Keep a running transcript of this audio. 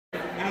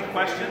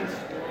questions?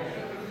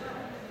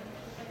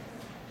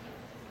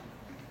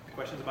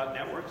 Questions about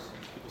networks?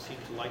 People seem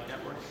to like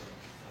networks.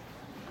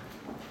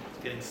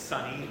 It's getting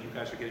sunny, and you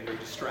guys are getting very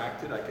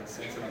distracted. I can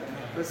sense it on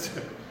campus.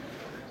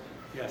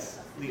 Yes,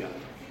 Leah.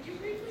 Could you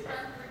briefly run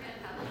through again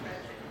how the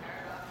friendship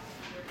paradox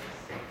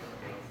works?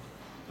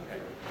 Okay.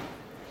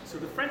 So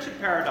the friendship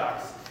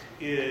paradox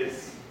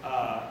is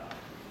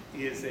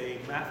a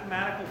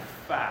mathematical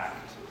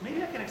fact.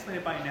 Maybe I can explain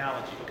it by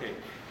analogy. Okay.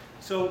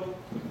 So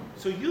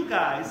you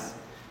guys,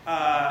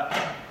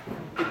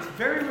 it's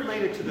very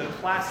related to the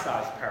class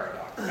size paradox.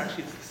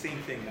 Actually, it's the same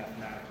thing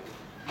mathematically.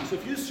 So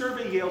if you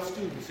survey Yale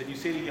students and you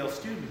say to Yale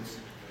students,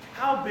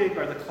 how big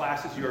are the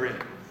classes you're in?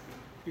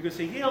 You're going to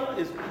say, Yale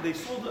they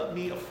sold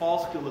me a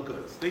false bill of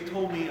goods. They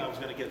told me I was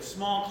going to get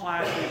small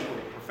classes where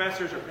the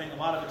professors are paying a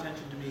lot of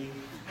attention to me,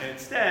 and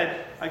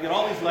instead, I get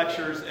all these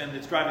lectures and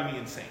it's driving me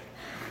insane,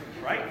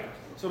 right?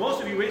 So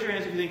most of you, raise your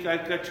hands if you think,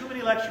 I've got too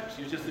many lectures.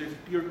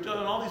 You're doing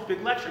all these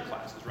big lecture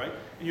classes, right?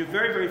 And you have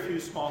very, very few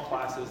small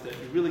classes that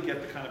you really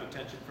get the kind of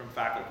attention from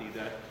faculty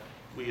that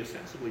we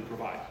ostensibly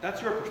provide.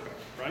 That's your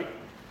perspective, right?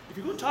 If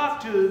you go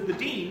talk to the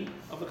dean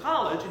of the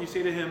college and you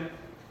say to him,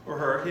 or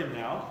her, him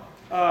now,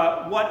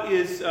 what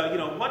is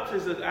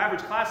the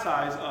average class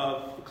size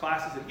of the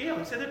classes at Yale?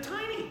 He said they're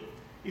tiny.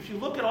 If you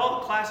look at all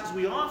the classes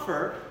we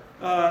offer,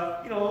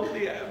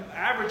 the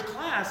average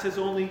class has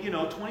only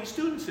 20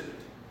 students in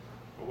it,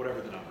 or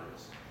whatever the number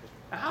is.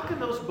 Now, how can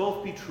those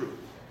both be true?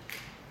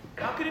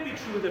 How can it be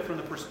true that from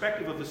the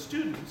perspective of the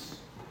students,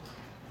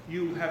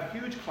 you have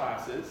huge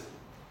classes,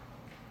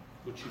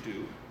 which you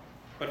do,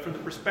 but from the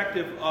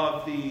perspective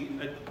of the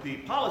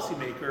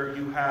policymaker,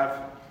 you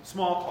have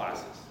small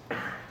classes?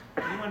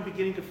 Anyone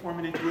beginning to form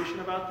an intuition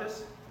about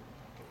this?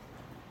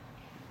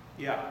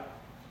 Yeah.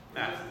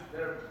 Matt.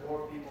 There are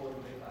more people in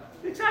big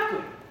classes.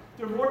 Exactly.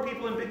 There are more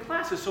people in big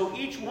classes. So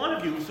each one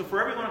of you, so for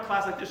everyone in a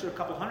class like this, there are a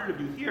couple hundred of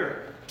you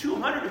here,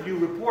 200 of you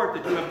report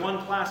that you have one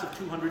class of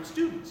 200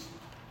 students.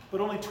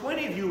 But only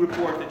 20 of you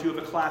report that you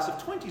have a class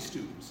of 20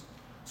 students.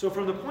 So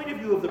from the point of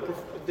view of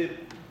the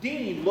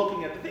dean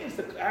looking at the things,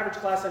 the average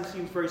class size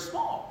seems very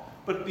small.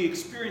 But the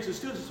experience of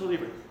students is totally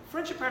different.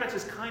 Friendship paradox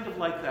is kind of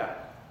like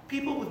that.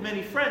 People with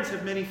many friends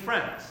have many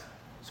friends.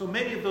 So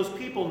many of those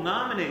people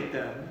nominate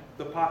them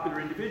the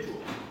popular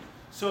individuals.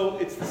 So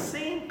it's the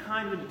same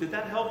kind of, did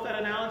that help, that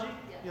analogy?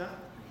 Yeah?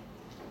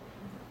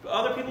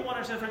 Other people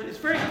want to understand friendship. It's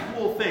a very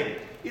cool thing.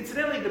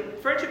 Incidentally, the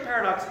friendship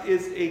paradox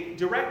is a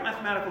direct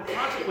mathematical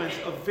consequence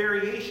of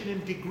variation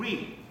in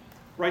degree.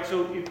 Right,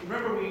 so you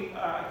remember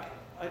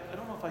I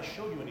don't know if I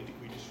showed you any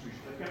degree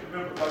distribution. I can't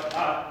remember,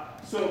 but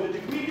so the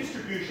degree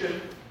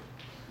distribution,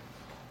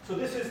 so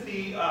this is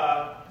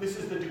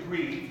the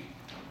degree.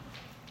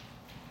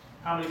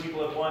 How many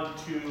people have 1,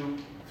 2,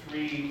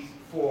 3,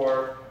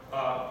 4,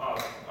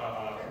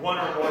 1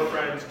 or more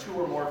friends, 2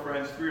 or more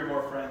friends, 3 or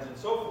more friends, and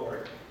so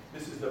forth.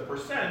 This is the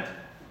percent,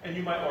 and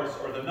you might,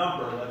 or the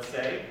number, let's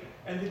say.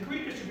 And the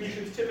degree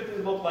distributions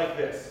typically look like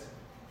this.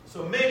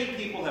 So many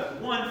people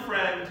have 1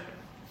 friend,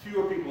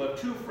 fewer people have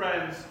 2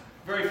 friends,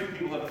 very few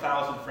people have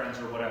 1,000 friends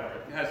or whatever.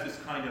 It has this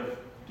kind of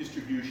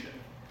distribution.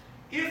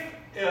 If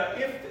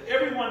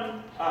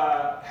everyone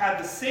had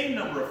the same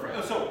number of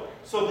friends, so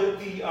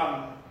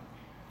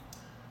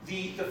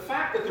the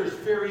fact that there's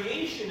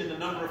variation in the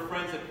number of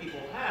friends that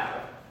people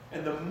have,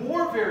 and the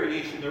more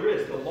variation there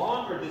is, the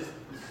longer the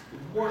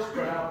more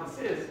spread out this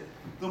is,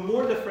 the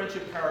more the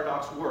friendship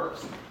paradox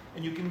works.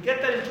 And you can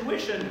get that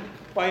intuition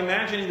by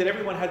imagining that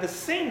everyone had the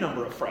same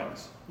number of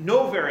friends.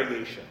 No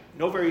variation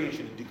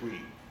in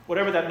degree.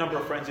 Whatever that number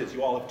of friends is,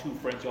 you all have 2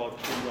 friends, you all have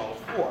 3, you all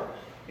have 4.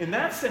 In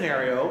that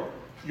scenario,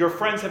 your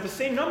friends have the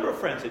same number of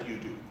friends that you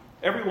do.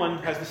 Everyone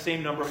has the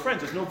same number of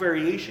friends. There's no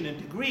variation in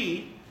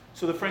degree,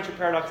 so the friendship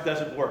paradox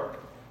doesn't work.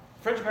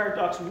 The friendship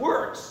paradox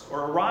works,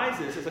 or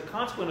arises, as a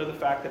consequence of the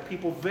fact that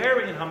people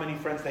vary in how many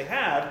friends they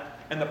have,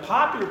 and the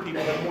popular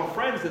people have more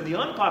friends than the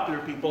unpopular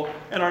people,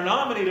 and are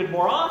nominated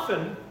more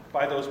often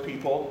by those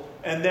people,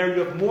 and there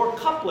you have more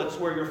couplets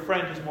where your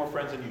friend has more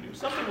friends than you do.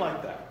 Something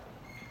like that.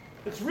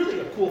 It's really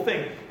a cool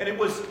thing. And it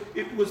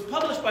was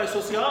published by a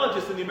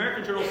sociologist in the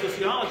American Journal of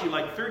Sociology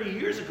like 30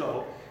 years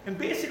ago, and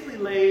basically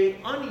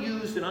lay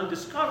unused and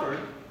undiscovered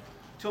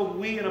till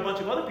we and a bunch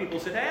of other people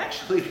said, hey,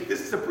 actually,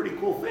 this is a pretty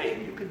cool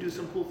thing. You can do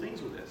some cool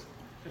things with this.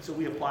 And so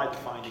we applied the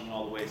finding in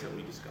all the ways that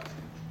we discussed.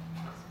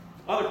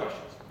 Other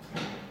questions?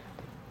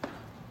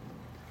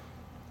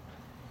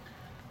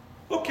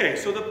 Okay,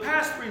 so the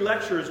past 3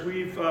 lectures,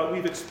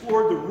 we've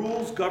explored the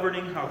rules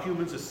governing how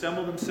humans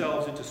assemble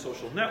themselves into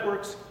social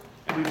networks,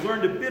 and we've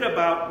learned a bit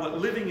about what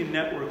living in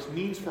networks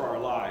means for our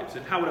lives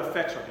and how it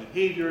affects our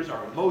behaviors,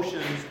 our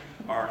emotions,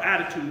 our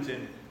attitudes,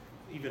 and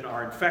even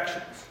our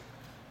infections.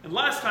 And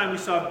last time we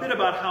saw a bit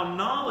about how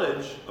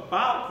knowledge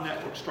about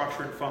network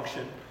structure and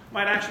function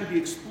might actually be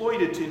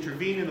exploited to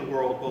intervene in the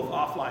world, both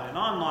offline and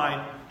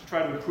online, to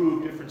try to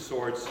improve different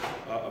sorts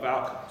of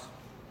outcomes.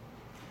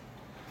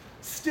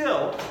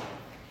 Still,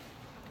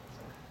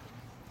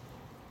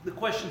 the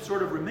question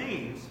sort of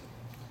remains,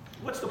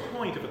 what's the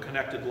point of a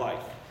connected life?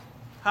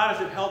 How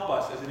does it help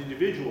us as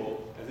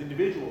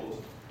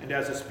individuals and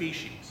as a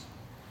species.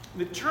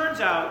 And it turns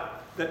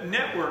out that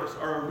networks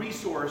are a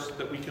resource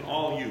that we can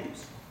all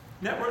use.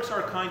 Networks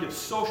are a kind of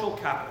social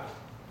capital.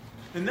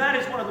 And that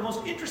is one of the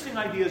most interesting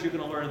ideas you're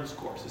going to learn in this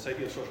course, this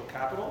idea of social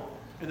capital.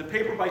 And the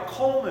paper by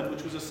Coleman,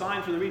 which was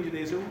assigned for the reading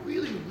today, is a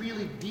really,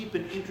 really deep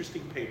and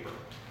interesting paper,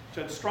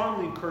 which I'd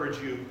strongly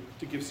encourage you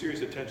to give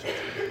serious attention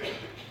to.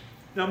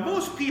 Now,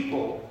 most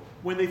people,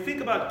 when they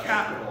think about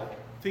capital,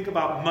 think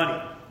about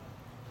money.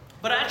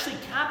 But actually,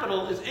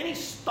 capital is any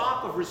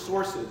stock of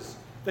resources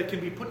that can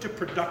be put to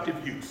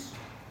productive use.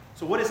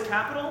 So what is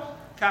capital?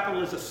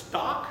 Capital is a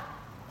stock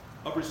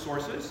of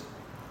resources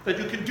that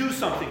you can do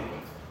something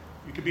with.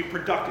 You can be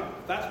productive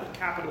with. That's what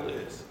capital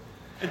is.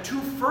 And two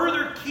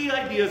further key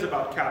ideas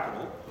about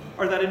capital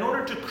are that in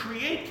order to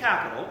create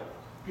capital,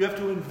 you have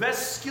to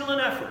invest skill and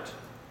effort.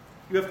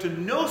 You have to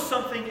know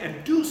something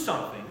and do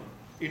something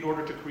in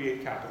order to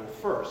create capital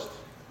first.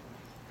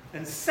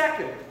 And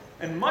second,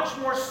 and much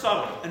more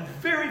subtle and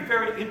very,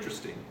 very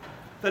interesting,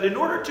 that in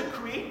order to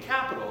create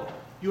capital,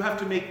 you have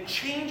to make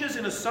changes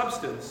in a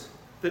substance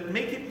that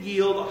make it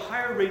yield a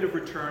higher rate of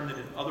return than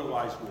it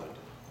otherwise would.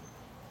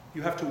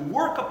 You have to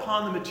work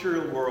upon the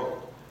material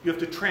world. You have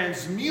to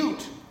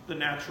transmute the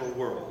natural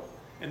world.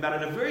 And that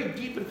at a very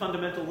deep and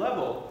fundamental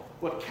level,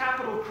 what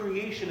capital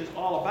creation is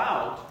all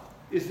about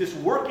is this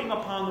working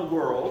upon the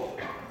world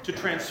to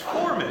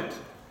transform it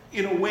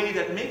in a way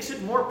that makes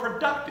it more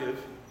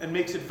productive and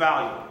makes it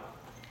valuable.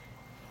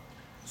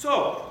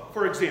 So,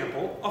 for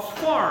example, a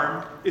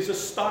farm is a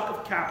stock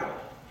of capital.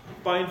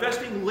 By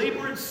investing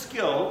labor and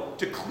skill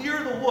to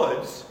clear the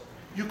woods,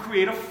 you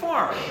create a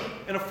farm.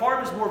 And a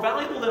farm is more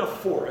valuable than a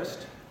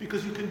forest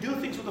because you can do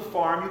things with a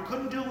farm you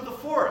couldn't do with a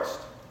forest.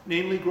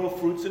 Namely, grow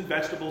fruits and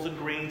vegetables and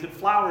grains and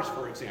flowers,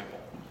 for example.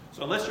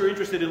 So unless you're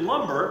interested in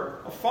lumber,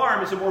 a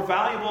farm is a more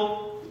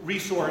valuable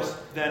resource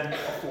than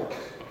a forest.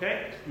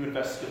 Okay? You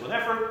invest skill and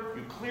effort,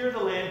 you clear the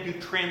land, you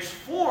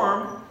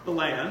transform the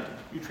land,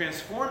 you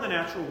transform the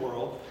natural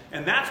world,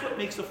 and that's what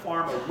makes a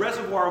farm a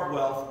reservoir of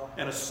wealth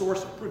and a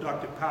source of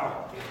productive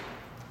power.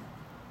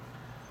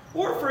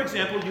 Or, for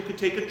example, you could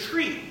take a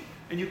tree,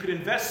 and you could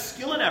invest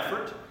skill and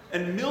effort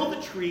and mill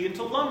the tree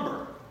into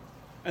lumber.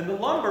 And the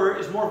lumber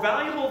is more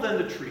valuable than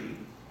the tree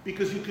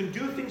because you can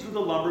do things with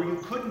the lumber you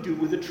couldn't do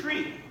with a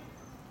tree.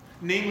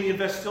 Namely,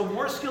 invest still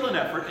more skill and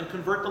effort and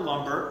convert the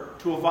lumber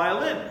to a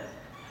violin.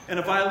 And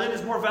a violin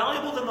is more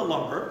valuable than the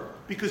lumber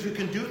because you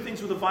can do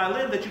things with a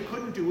violin that you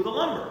couldn't do with a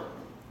lumber.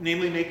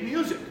 Namely, make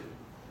music.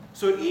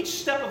 So at each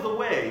step of the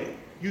way,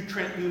 you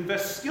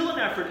invest skill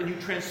and effort and you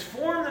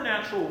transform the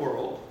natural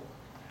world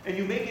and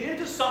you make it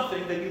into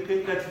something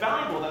that's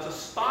valuable, that's a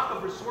stock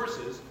of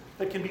resources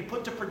that can be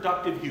put to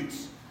productive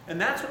use. And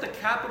that's what the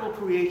capital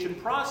creation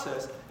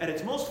process, at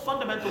its most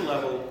fundamental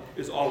level,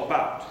 is all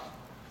about.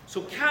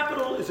 So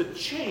capital is a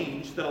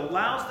change that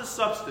allows the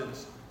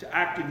substance to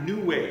act in new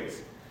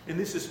ways. And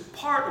this is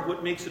part of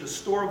what makes it a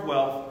store of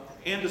wealth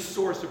and a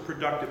source of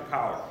productive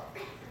power.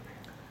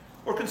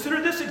 Or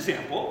consider this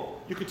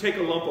example. You could take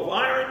a lump of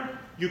iron,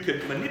 you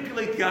could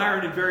manipulate the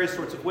iron in various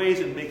sorts of ways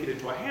and make it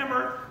into a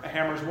hammer. A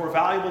hammer is more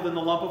valuable than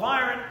the lump of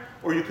iron.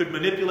 Or you could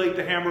manipulate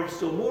the hammer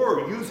still more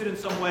or use it in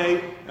some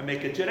way and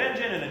make a jet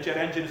engine. And a jet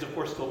engine is, of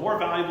course, still more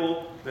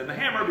valuable than the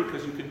hammer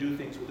because you can do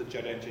things with a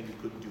jet engine you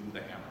couldn't do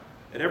with a hammer.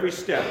 At every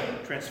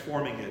step,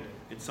 transforming it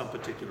in some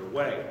particular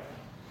way.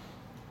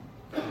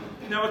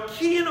 Now, a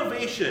key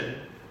innovation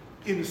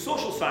in the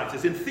social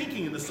sciences, in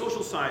thinking in the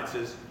social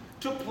sciences,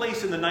 took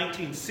place in the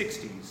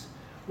 1960s,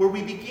 where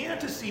we began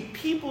to see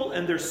people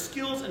and their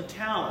skills and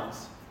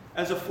talents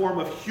as a form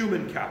of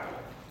human capital.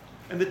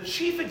 And the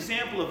chief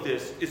example of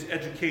this is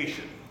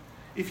education.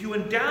 If you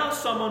endow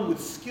someone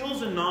with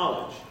skills and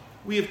knowledge,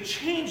 we have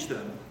changed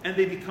them and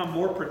they become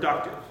more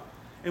productive.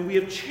 And we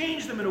have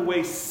changed them in a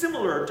way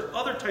similar to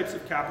other types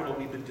of capital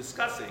we've been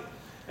discussing.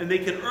 And they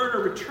can earn a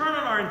return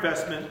on our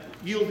investment,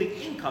 yielding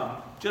income,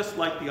 just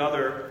like the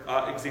other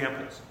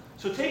examples.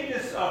 So take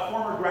this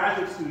former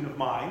graduate student of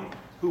mine,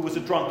 who was a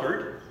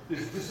drunkard,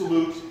 this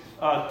dissolute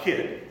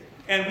kid,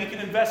 and we can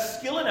invest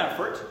skill and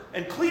effort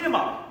and clean him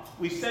up.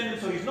 We send him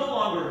so he's no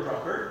longer a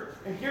drunkard,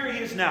 and here he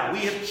is now. We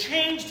have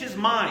changed his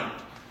mind.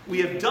 We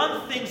have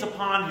done things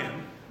upon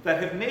him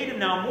that have made him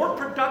now more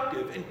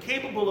productive and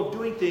capable of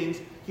doing things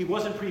he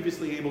wasn't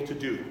previously able to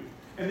do.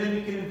 And then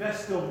we can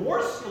invest still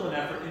more skill and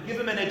effort and give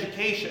him an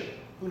education.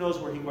 Who knows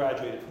where he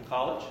graduated from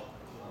college?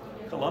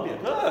 Columbia.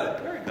 Good.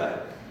 Very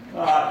good.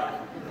 Yeah,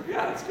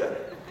 that's good.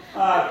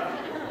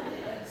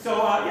 Yeah,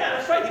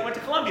 that's right. He went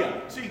to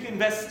Columbia. So you can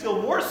invest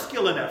still more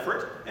skill and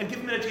effort and give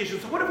him an education.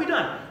 So what have we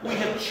done? We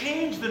have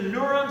changed the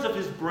neurons of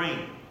his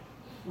brain.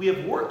 We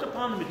have worked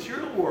upon the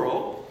material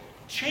world,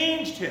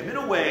 changed him in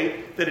a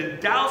way that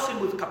endows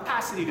him with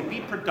capacity to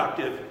be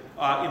productive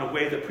in a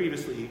way that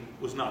previously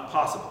was not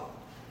possible.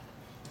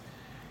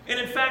 And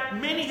in fact,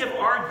 many have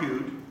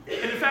argued,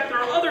 and in fact there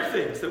are other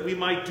things that we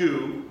might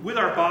do with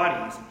our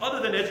bodies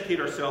other than educate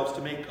ourselves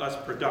to make us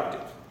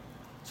productive.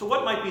 So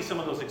what might be some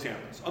of those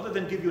examples? Other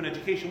than give you an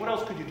education, what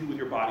else could you do with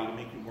your body to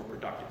make you more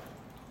productive?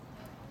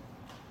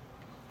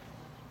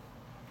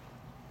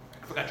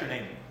 I forgot your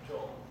name.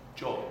 Joel.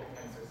 Joel.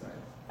 Exercise.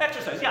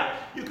 exercise. Yeah,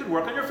 you could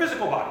work on your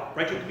physical body,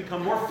 right? You could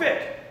become more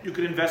fit. You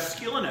could invest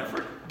skill and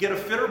effort, get a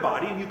fitter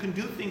body, and you can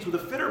do things with a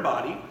fitter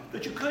body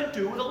that you couldn't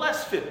do with a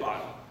less fit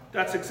body.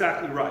 That's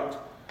exactly right.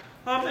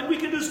 And we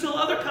can do still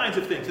other kinds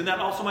of things, and that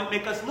also might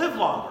make us live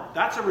longer.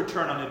 That's a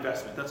return on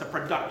investment. That's a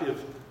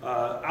productive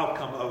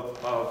outcome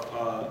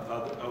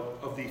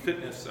of the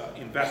fitness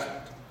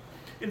investment.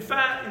 In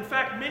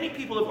fact, many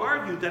people have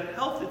argued that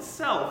health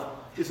itself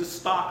is a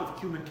stock of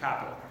human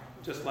capital,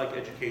 just like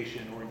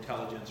education or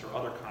intelligence or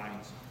other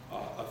kinds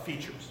of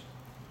features.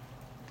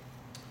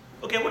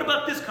 Okay, what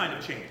about this kind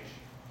of change?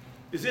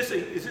 Is this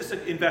an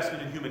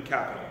investment in human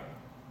capital?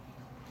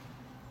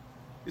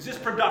 Is this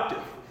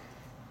productive?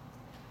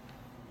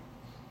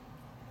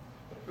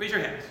 Raise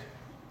your hands.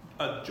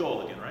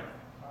 Joel again, right?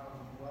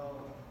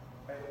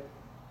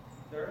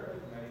 There are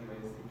like many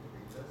ways you can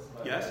read this,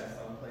 but yes? in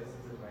some places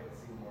it might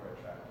seem more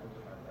attractive to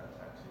have that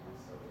tattoo,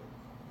 so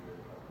your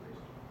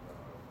population.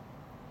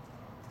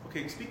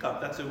 Okay, speak up.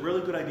 That's a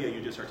really good idea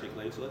you just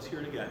articulated, so let's hear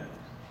it again.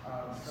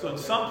 So in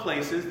some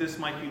places, this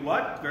might be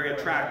what? Very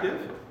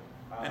attractive,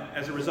 and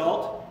as a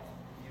result?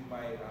 You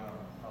might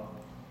help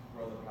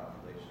grow the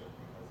population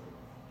because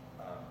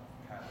of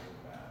having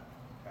that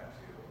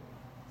tattoo.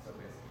 So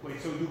basically. Wait,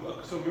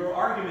 so your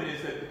argument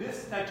is that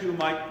this tattoo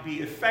might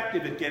be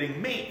effective at getting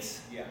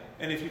mates, yeah.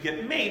 And if you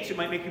get mates, it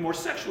might make you more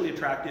sexually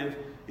attractive,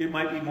 it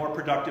might be more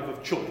productive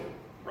of children,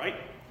 right?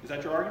 Is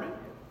that your argument?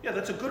 Yeah,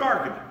 that's a good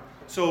argument.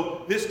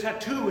 So this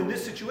tattoo in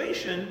this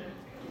situation,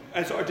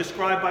 as are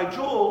described by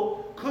Joel,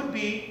 could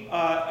be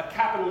a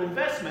capital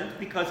investment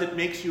because it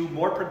makes you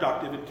more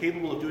productive and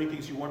capable of doing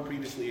things you weren't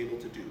previously able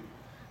to do.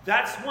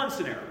 That's one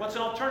scenario. What's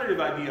an alternative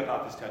idea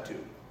about this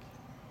tattoo?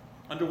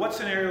 Under what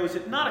scenario is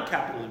it not a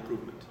capital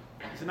improvement?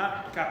 Is it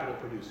not capital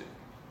producing?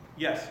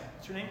 Yes.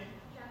 What's your name?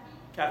 Jackie.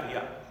 Kathy,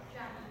 yeah.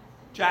 Jackie.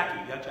 Jackie,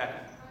 yeah,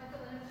 Jackie. The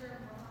limits are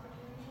more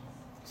opportunities.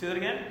 Say that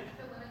again?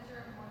 The limits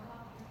are more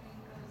opportunities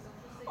because of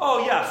social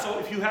Oh yeah, so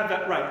if you have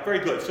that, right, very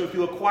good. So if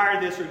you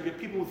acquire this, or you get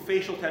people with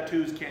facial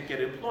tattoos can't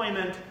get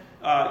employment,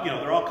 there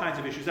are all kinds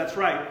of issues, that's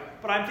right.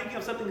 But I'm thinking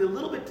of something a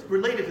little bit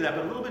related to that,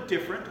 but a little bit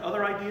different.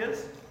 Other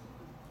ideas?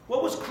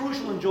 What was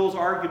crucial in Joel's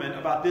argument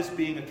about this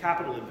being a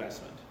capital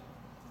investment?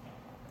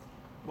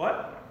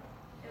 What?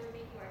 It would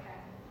make you more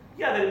attractive.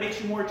 Yeah, that it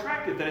makes you more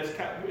attractive, that it's,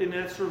 and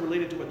that's sort of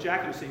related to what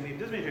Jackie was saying, maybe it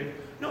does make you.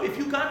 No, if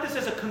you got this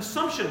as a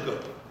consumption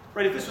good,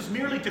 right, if this was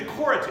merely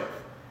decorative,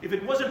 if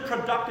it wasn't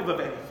productive of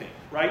anything,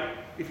 right,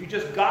 if you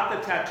just got the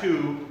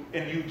tattoo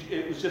and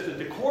it was just a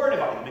decorative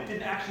item, it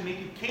didn't actually make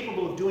you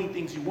capable of doing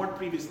things you weren't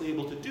previously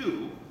able to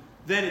do,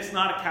 then it's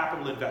not a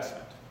capital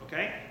investment,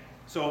 okay?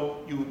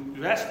 So you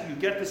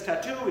get this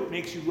tattoo, it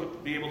makes you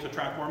be able to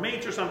attract more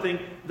mates or something,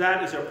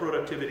 that is a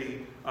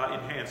productivity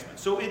enhancement.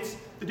 So it's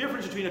the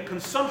difference between a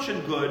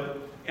consumption good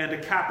and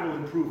a capital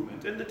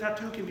improvement. And the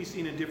tattoo can be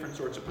seen in different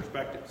sorts of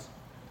perspectives.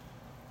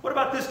 What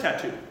about this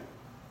tattoo?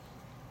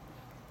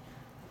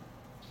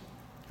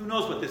 Who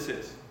knows what this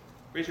is?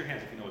 Raise your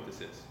hands if you know what this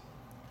is.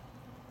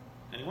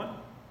 Anyone?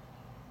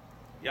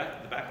 Yeah,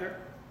 in the back there?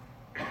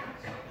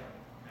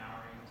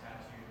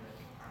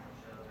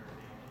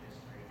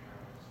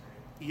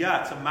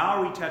 Yeah, it's a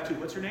Maori tattoo.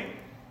 What's her name?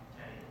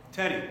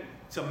 Teddy. Teddy.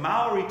 It's a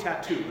Maori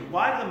tattoo. And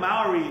why do the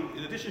Maori,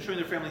 in addition to showing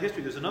their family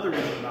history, there's another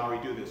reason the Maori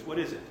do this. What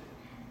is it?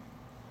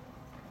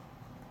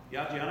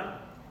 Yeah, Gianna?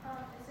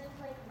 Is it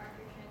like mark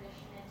your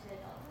transition into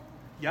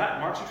adulthood? Yeah,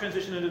 it marks your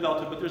transition into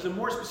adulthood, but there's a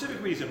more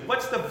specific reason.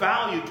 What's the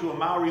value to a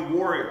Maori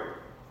warrior?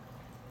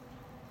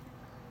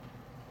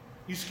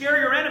 You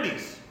scare your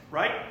enemies,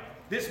 right?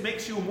 This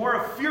makes you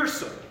more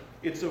fearsome.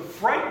 It's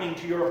frightening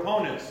to your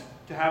opponents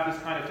to have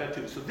this kind of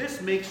tattoo. So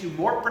this makes you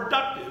more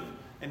productive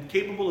and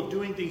capable of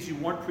doing things you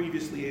weren't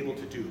previously able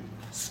to do.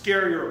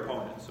 Scare your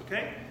opponents,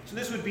 okay? So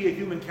this would be a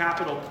human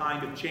capital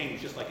kind of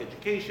change, just like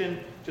education,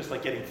 just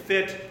like getting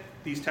fit,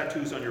 these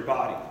tattoos on your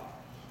body.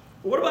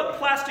 But what about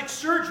plastic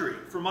surgery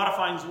for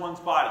modifying one's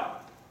body?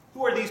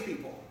 Who are these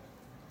people?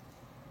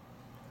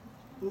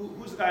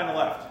 Who's the guy on the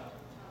left?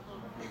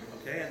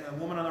 Okay, and the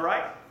woman on the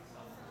right?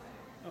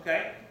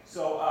 Okay,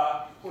 so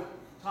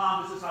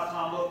Tom, this is how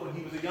Tom looked when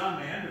he was a young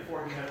man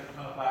before he had a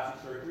ton of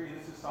plastic surgery, and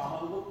this is Tom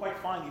who looked quite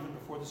fine even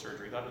before the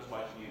surgery. That is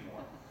why she needed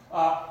more.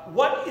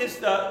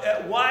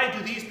 Why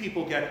do these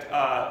people get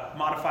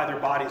modify their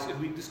bodies? And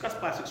we discussed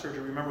plastic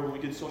surgery, remember when we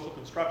did social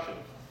construction.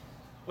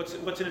 What's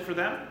in it for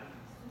them?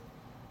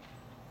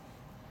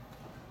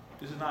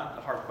 This is not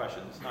a hard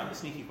question. This is not a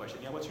sneaky question.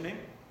 Yeah, what's your name?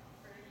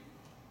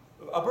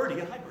 Birdie.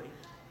 Yeah, hi, Birdie.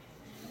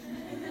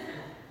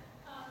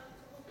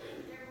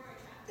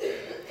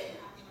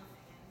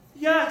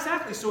 Yeah,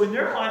 exactly. So in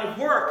their line of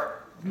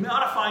work,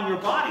 modifying your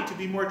body to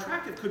be more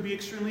attractive could be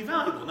extremely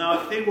valuable.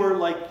 Now, if they were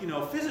like,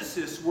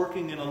 physicists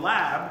working in a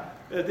lab,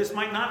 this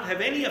might not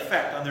have any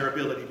effect on their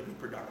ability to be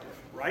productive,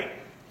 right?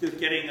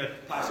 Getting a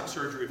plastic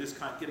surgery of this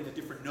kind, getting a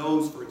different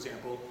nose, for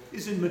example,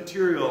 is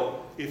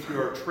immaterial if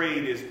your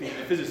trade is being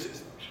a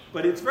physicist.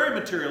 But it's very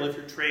material if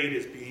your trade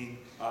is being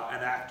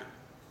an actor.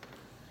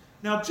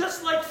 Now,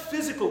 just like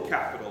physical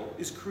capital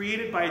is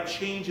created by a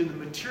change in the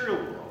material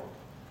world,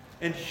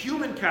 and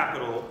human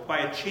capital by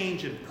a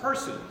change in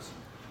persons,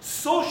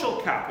 Social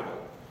capital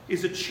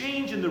is a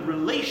change in the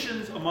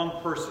relations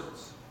among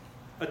persons.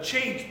 A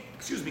change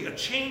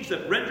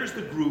that renders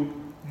the group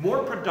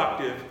more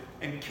productive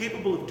and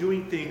capable of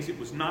doing things it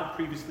was not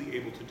previously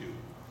able to do.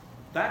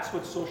 That's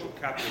what social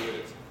capital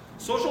is.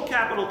 Social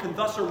capital can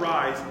thus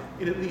arise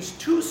in at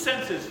least two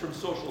senses from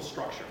social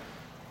structure.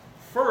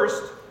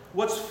 First,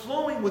 what's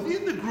flowing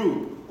within the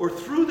group or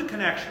through the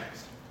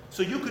connections.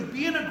 So you could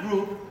be in a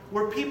group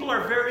where people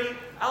are very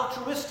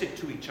altruistic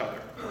to each other,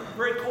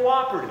 very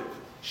cooperative,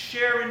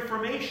 share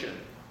information,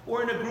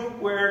 or in a group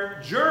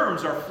where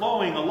germs are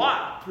flowing a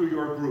lot through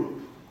your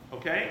group,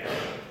 okay?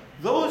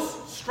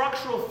 Those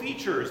structural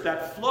features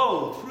that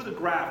flow through the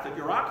graph that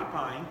you're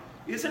occupying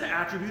is an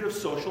attribute of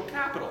social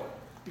capital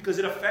because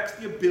it affects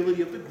the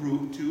ability of the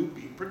group to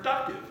be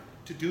productive,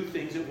 to do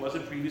things it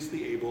wasn't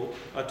previously able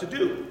to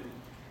do.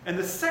 And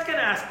the second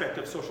aspect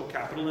of social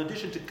capital, in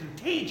addition to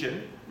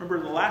contagion, remember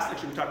in the last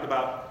lecture we talked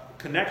about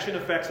connection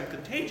effects and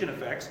contagion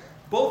effects,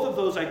 both of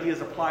those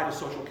ideas apply to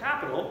social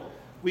capital.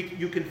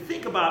 You can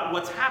think about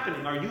what's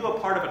happening. Are you a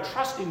part of a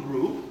trusting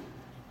group?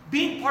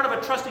 Being part of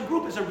a trusting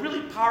group is a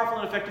really powerful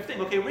and effective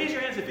thing. Okay, raise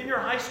your hands if in your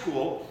high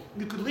school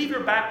you could leave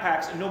your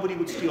backpacks and nobody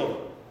would steal them.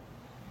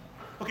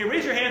 Okay,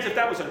 raise your hands if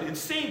that was an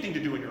insane thing to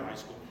do in your high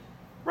school.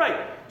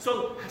 Right,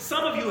 so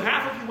some of you,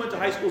 half of you went to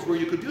high schools where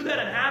you could do that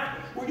and half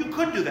where you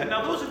couldn't do that.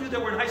 Now those of you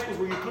that were in high schools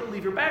where you couldn't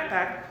leave your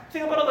backpack,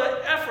 think about all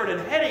the effort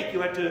and headache you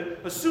had to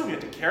assume. You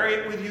had to carry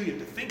it with you, you had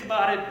to think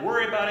about it,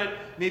 worry about it.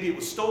 Maybe it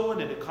was stolen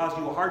and it caused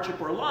you a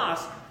hardship or a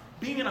loss.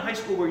 Being in a high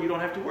school where you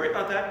don't have to worry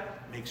about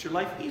that makes your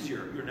life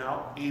easier. You're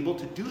now able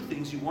to do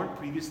things you weren't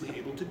previously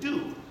able to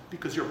do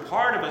because you're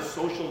part of a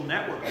social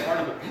network, part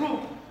of a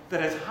group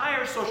that has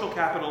higher social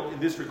capital in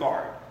this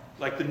regard,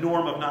 like the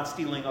norm of not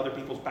stealing other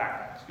people's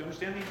backpacks. You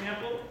understand the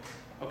example?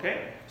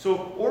 Okay?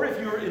 So, or if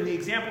you're in the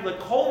example that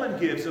Coleman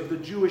gives of the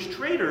Jewish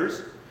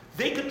traders,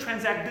 they could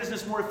transact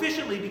business more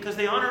efficiently because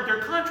they honored their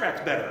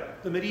contracts better,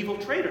 the medieval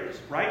traders,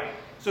 right?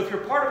 So if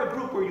you're part of a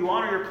group where you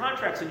honor your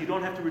contracts and you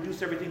don't have to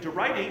reduce everything to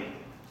writing,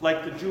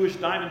 like the Jewish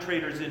diamond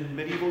traders in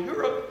medieval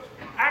Europe,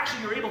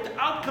 actually you're able to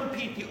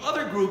outcompete the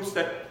other groups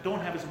that don't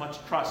have as much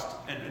trust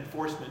and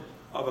enforcement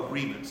of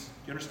agreements. Do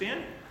you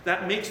understand?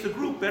 That makes the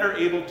group better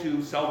able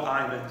to sell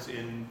diamonds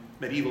in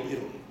medieval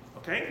Italy,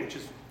 okay? Which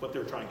is what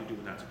they're trying to do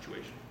in that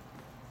situation.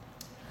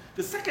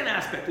 The second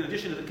aspect, in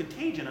addition to the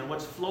contagion and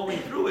what's flowing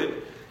through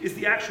it, is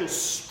the actual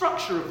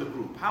structure of the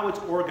group, how it's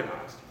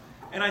organized.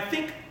 And I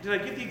think, did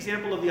I give the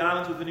example of the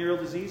islands with venereal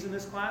disease in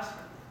this class?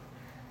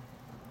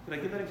 Did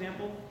I give that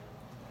example?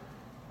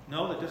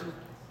 No, that doesn't,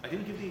 I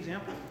didn't give the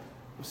example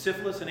of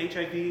syphilis and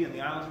HIV and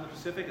the islands in the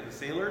Pacific and the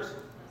sailors.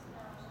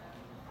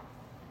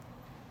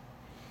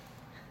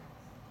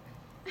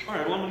 All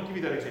right, well, I'm going to give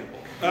you that example.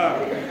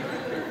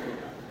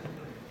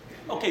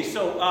 Okay,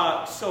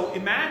 so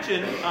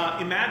imagine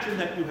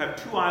that you have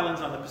two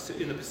islands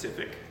in the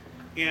Pacific,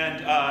 and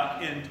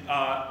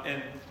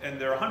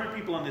there are 100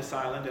 people on this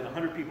island and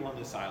 100 people on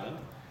this island,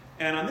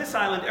 and on this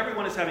island,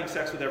 everyone is having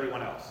sex with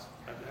everyone else.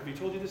 Have you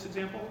told you this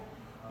example?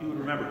 You would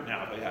remember it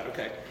now if I had.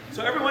 Okay,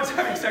 so everyone's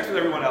having sex with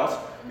everyone else.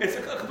 It's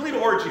a complete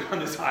orgy on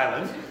this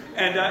island.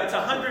 And it's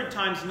 100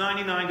 times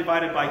 99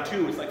 divided by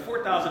 2. It's like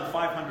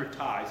 4,500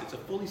 ties. It's a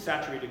fully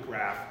saturated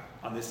graph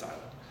on this island.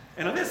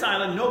 And on this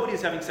island,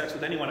 nobody's having sex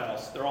with anyone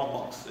else. They're all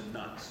monks and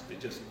nuns. They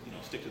just,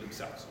 stick to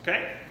themselves,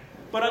 okay?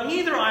 But on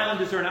neither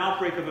island is there an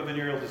outbreak of a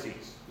venereal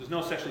disease. There's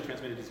no sexually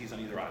transmitted disease on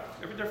either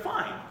island. They're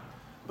fine.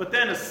 But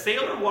then a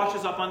sailor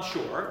washes up on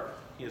shore.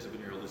 He has a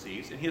venereal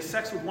disease. And he has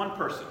sex with one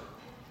person.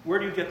 Where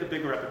do you get the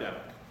bigger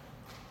epidemic?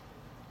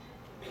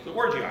 The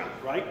orgy island,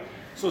 right?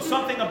 So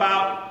something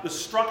about the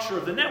structure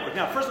of the network.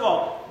 Now, first of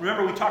all,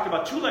 remember we talked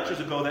about 2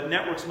 lectures ago that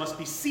networks must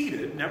be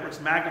seeded.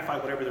 Networks magnify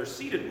whatever they're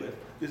seeded with.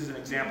 This is an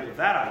example of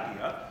that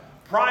idea.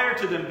 Prior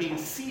to them being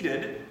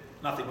seeded,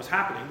 nothing was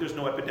happening. There's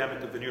no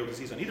epidemic of venereal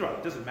disease on either island.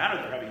 It doesn't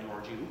matter they're having an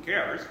orgy. Who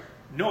cares?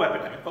 No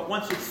epidemic. But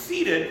once it's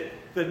seeded,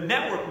 the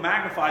network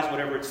magnifies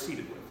whatever it's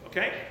seeded with.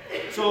 Okay?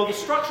 So the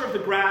structure of the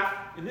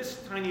graph, in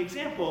this tiny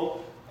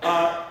example,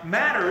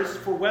 matters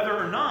for whether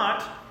or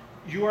not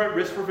you are at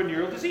risk for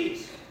venereal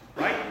disease,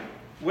 right?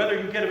 Whether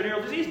you get a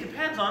venereal disease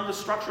depends on the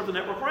structure of the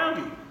network around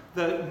you.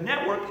 The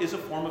network is a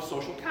form of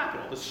social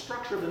capital. The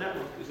structure of the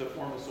network is a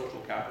form of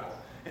social capital.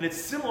 And it's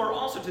similar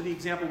also to the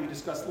example we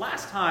discussed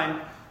last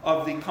time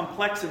of the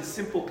complex and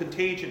simple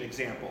contagion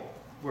example,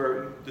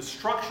 where the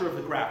structure of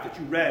the graph that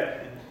you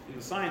read in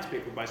the science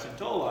paper by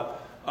Santola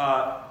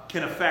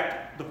can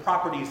affect the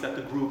properties that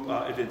the group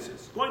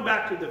evinces. Going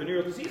back to the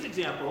venereal disease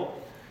example,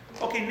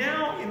 okay,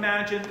 now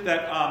imagine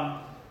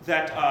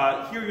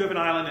that here you have an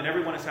island and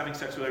everyone is having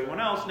sex with everyone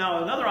else. Now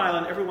on another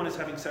island, everyone is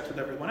having sex with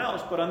everyone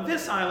else. But on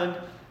this island,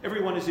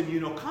 everyone is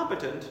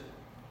immunocompetent.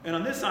 And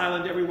on this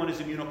island, everyone is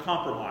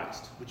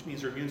immunocompromised, which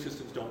means their immune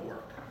systems don't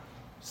work.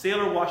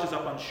 Sailor washes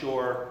up on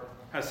shore,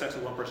 has sex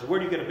with one person. Where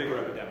do you get a bigger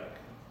epidemic?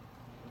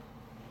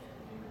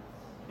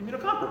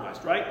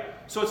 Immunocompromised, right?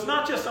 So it's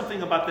not just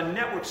something about the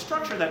network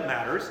structure that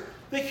matters.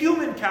 The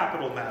human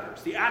capital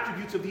matters. The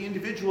attributes of the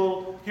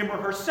individual, him or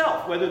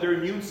herself, whether their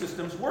immune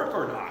systems work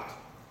or not.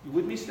 You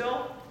with me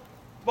still?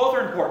 Both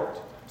are important.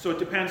 So it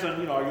depends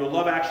on, are you a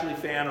Love Actually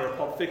fan or a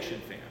Pulp Fiction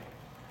fan?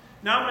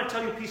 Now I'm going to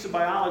tell you a piece of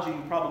biology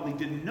you probably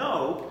didn't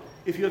know.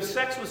 If you have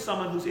sex with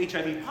someone who's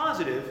HIV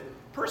positive,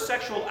 per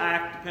sexual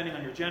act, depending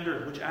on your gender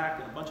and which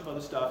act and a bunch of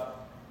other stuff,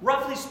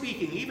 roughly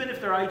speaking, even if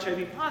they're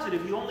HIV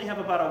positive, you only have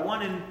about a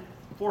 1 in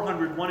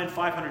 400, 1 in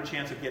 500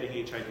 chance of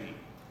getting HIV.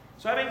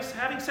 So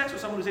having sex with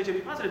someone who's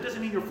HIV positive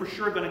doesn't mean you're for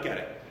sure going to get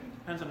it.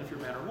 Depends on if you're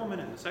a man or woman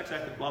and the sex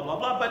act and blah, blah,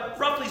 blah, but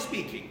roughly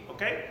speaking,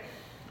 okay?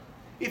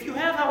 If you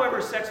have,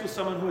 however, sex with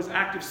someone who has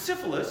active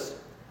syphilis,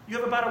 you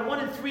have about a 1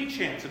 in 3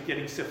 chance of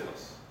getting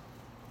syphilis.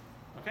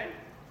 Okay?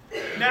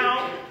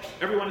 Now,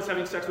 everyone is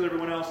having sex with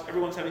everyone else.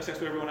 Everyone's having sex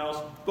with everyone else.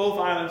 Both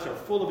islands are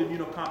full of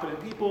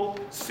immunocompetent people.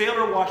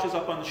 Sailor washes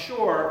up on the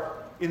shore.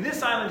 In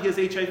this island, he has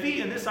HIV.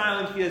 In this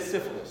island, he has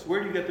syphilis.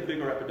 Where do you get the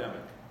bigger epidemic?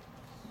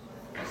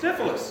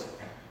 Syphilis.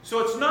 So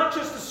it's not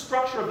just the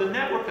structure of the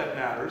network that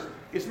matters.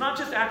 It's not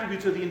just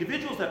attributes of the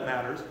individuals that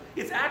matters.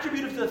 It's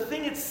attributes of the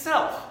thing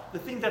itself, the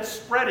thing that's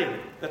spreading,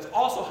 that's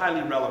also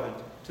highly relevant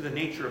to the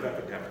nature of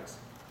epidemics.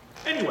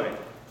 Anyway,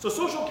 so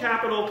social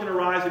capital can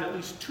arise in at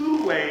least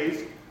 2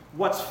 ways.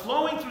 What's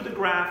flowing through the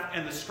graph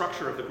and the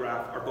structure of the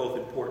graph are both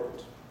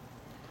important.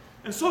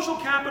 And social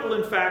capital,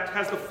 in fact,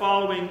 has the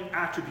following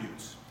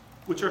attributes,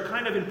 which are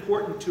kind of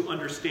important to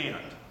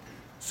understand.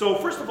 So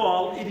first of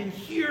all, it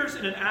adheres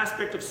in an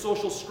aspect of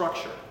social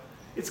structure.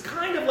 It's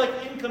kind of like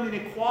income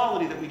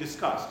inequality that we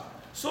discussed.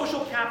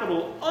 Social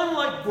capital,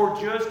 unlike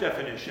Bourdieu's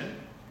definition,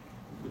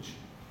 which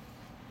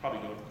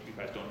probably you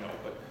guys don't know,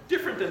 but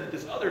different than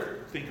this other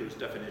thinker's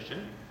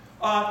definition,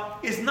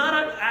 is not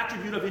an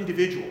attribute of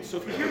individuals. So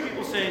if you hear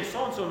people saying,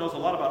 so-and-so knows a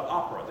lot about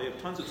opera, they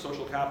have tons of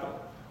social capital,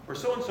 or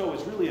so-and-so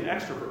is really an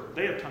extrovert,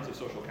 they have tons of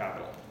social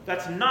capital.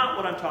 That's not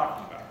what I'm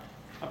talking about.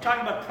 I'm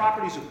talking about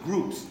properties of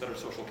groups that are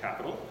social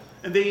capital,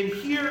 and they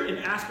adhere in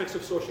aspects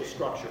of social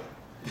structure.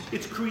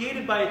 It's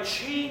created by a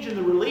change in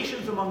the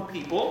relations among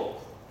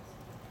people.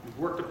 We've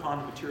worked upon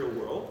the material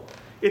world.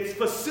 It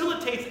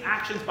facilitates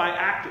actions by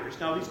actors.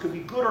 Now, these could be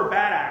good or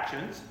bad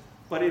actions,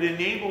 but it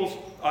enables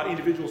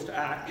individuals to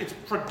act. It's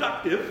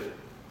productive.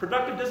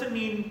 Productive doesn't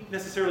mean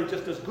necessarily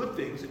just does good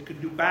things. It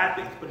could do bad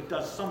things, but it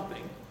does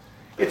something.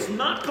 It's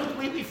not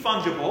completely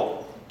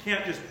fungible.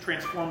 Can't just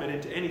transform it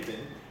into anything.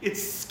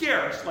 It's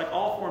scarce, like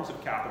all forms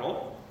of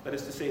capital. That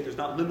is to say, there's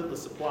not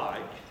limitless supply.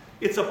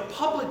 It's a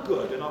public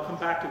good, and I'll come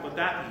back to what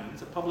that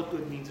means. A public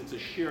good means it's a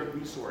shared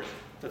resource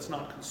that's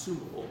not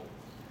consumable.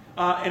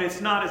 And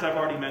it's not, as I've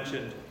already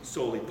mentioned,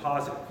 solely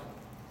positive.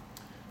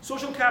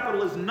 Social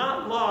capital is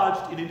not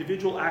lodged in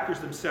individual actors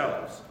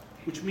themselves,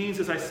 which means,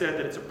 as I said,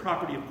 that it's a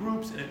property of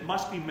groups, and it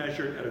must be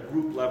measured at a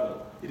group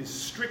level. It is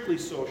strictly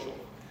social.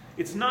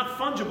 It's not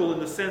fungible in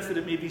the sense that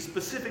it may be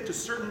specific to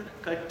certain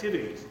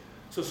activities.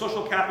 So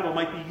social capital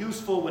might be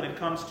useful when it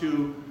comes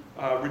to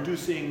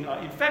reducing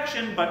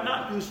infection, but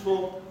not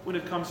useful when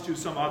it comes to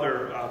some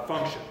other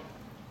function.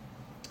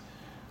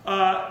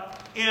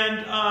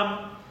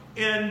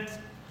 And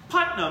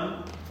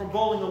Putnam, from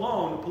Bowling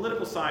Alone, a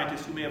political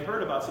scientist who may have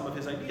heard about some of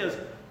his ideas,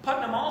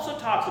 Putnam also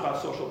talks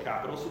about social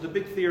capital. So the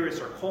big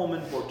theorists are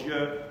Coleman,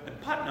 Bourdieu, and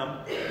Putnam.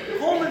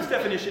 Coleman's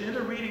definition in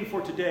the reading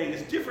for today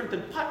is different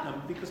than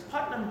Putnam because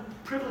Putnam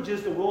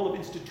privileges the role of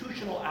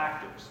institutional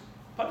actors.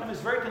 Putnam is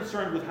very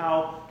concerned with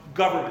how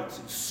governments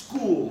and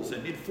schools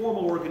and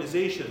informal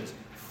organizations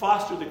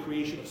foster the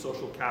creation of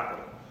social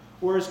capital.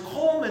 Whereas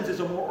Coleman's is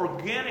a more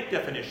organic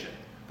definition,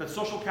 that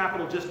social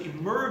capital just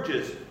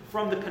emerges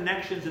from the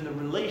connections and the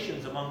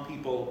relations among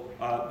people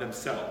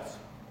themselves.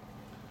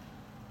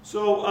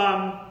 So,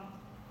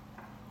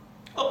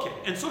 okay,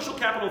 and social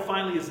capital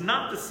finally is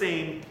not the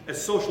same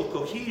as social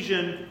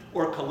cohesion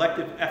or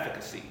collective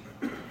efficacy.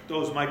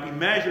 Those might be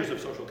measures of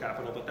social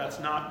capital, but that's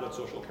not what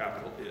social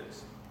capital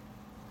is.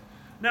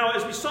 Now,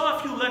 as we saw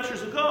a few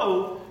lectures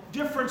ago,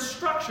 different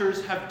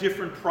structures have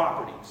different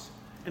properties,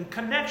 and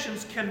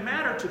connections can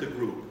matter to the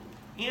group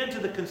and to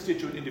the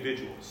constituent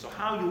individuals. So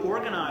how you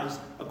organize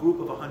a group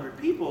of 100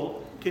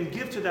 people can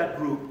give to that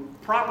group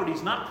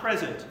properties not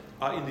present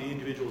in the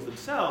individuals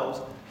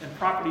themselves, and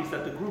properties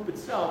that the group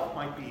itself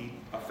might be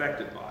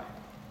affected by.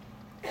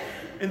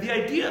 And the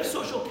idea of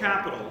social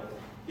capital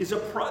is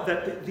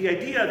the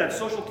idea that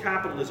social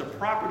capital is a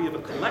property of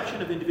a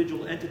collection of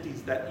individual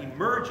entities that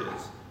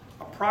emerges,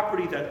 a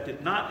property that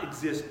did not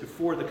exist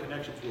before the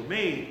connections were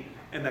made,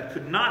 and that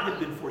could not have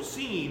been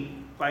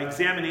foreseen by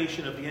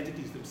examination of the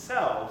entities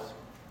themselves,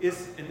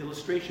 is an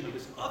illustration of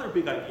this other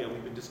big idea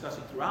we've been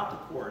discussing throughout the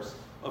course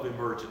of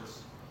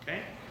emergence.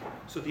 Okay?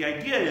 So the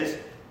idea is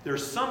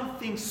there's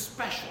something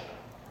special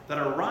that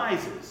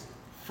arises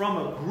from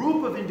a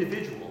group of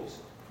individuals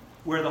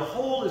where the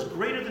whole is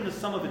greater than the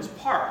sum of its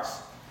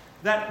parts,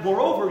 that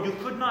moreover you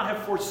could not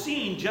have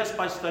foreseen just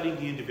by studying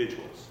the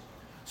individuals.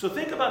 So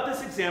think about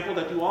this example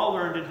that you all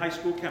learned in high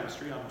school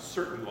chemistry. I'm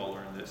certain you all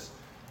learned this.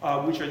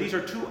 These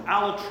are two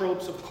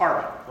allotropes of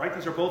carbon, right?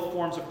 These are both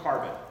forms of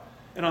carbon.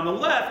 And on the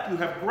left, you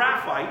have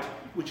graphite,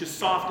 which is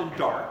soft and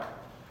dark.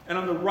 And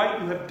on the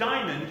right, you have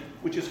diamond,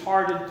 which is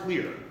hard and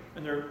clear.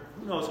 And who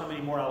knows how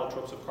many more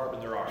allotropes of carbon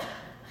there are?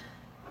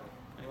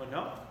 Anyone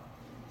know?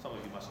 Some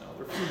of you must know.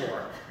 There are a few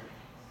more.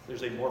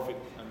 There's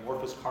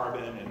amorphous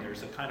carbon, and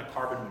there's a kind of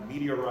carbon when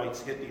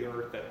meteorites hit the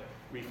Earth that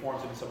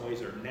reforms in some ways.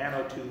 There are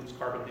nanotubes,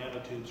 carbon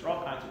nanotubes, there are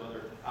all kinds of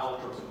other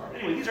allotropes of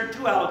carbon. Anyway, these are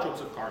two allotropes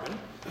of carbon.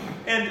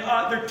 And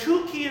there are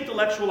two key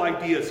intellectual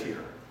ideas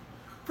here.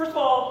 First of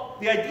all,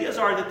 the ideas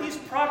are that these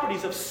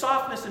properties of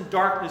softness and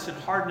darkness and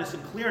hardness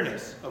and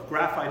clearness of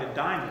graphite and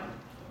diamond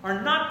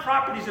are not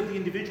properties of the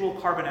individual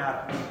carbon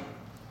atoms.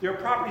 They are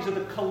properties of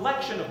the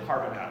collection of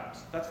carbon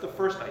atoms. That's the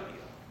first idea.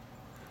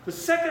 The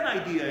second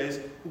idea is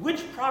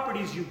which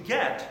properties you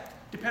get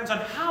depends on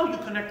how you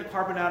connect the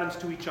carbon atoms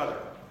to each other.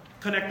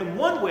 Connect them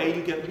one way,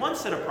 you get one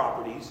set of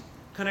properties.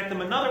 Connect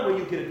them another way,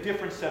 you get a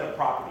different set of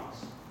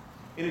properties.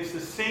 And it's the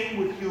same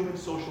with human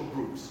social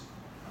groups.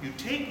 You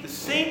take the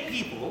same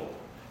people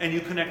and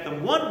you connect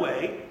them one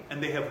way,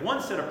 and they have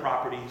one set of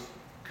properties.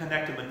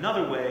 Connect them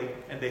another way,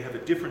 and they have a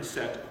different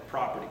set of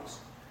properties.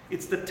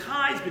 It's the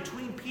ties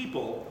between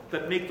people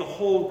that make the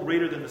whole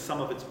greater than the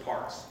sum of its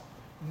parts.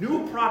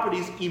 New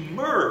properties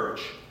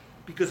emerge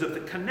because of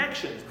the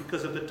connections,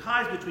 because of the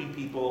ties between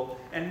people,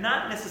 and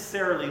not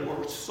necessarily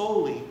or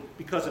solely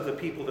because of the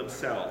people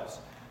themselves.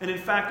 And in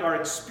fact, our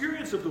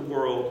experience of the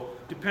world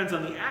depends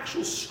on the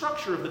actual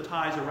structure of the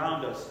ties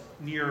around us,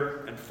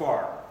 near and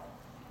far.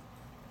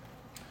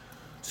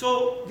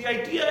 So the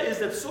idea is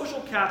that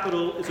social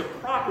capital is a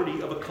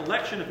property of a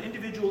collection of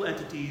individual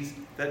entities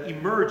that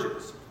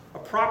emerges, a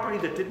property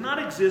that did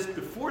not exist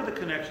before the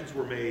connections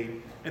were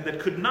made, and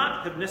that could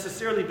not have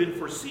necessarily been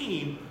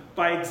foreseen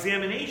by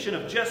examination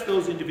of just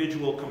those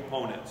individual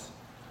components.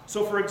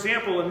 So for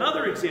example,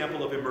 another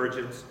example of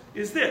emergence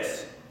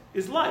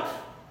is life.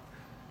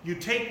 You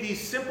take these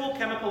simple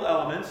chemical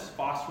elements,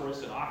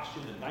 phosphorus and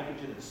oxygen and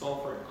nitrogen and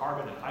sulfur and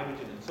carbon and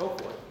hydrogen and so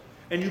forth,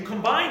 and you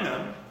combine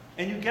them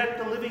and you get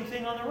the living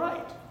thing on the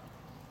right.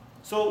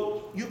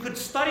 So you could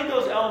study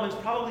those elements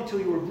probably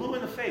till you were blue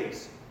in the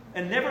face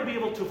and never be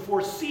able to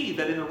foresee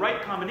that in the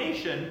right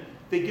combination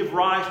they give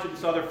rise to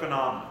this other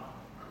phenomenon.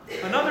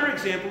 Another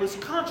example is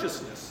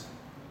consciousness.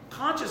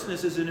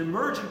 Consciousness is an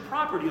emergent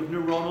property of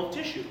neuronal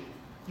tissue.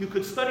 You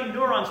could study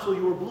neurons till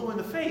you were blue in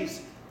the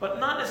face, but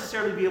not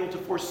necessarily be able to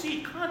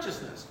foresee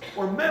consciousness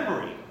or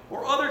memory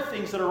or other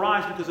things that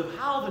arise because of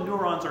how the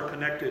neurons are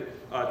connected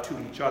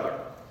to each other.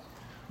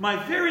 My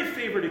very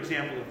favorite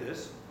example of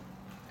this,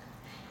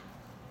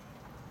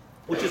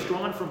 which is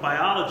drawn from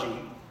biology,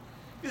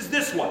 is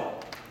this one.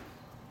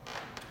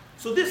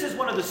 So this is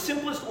one of the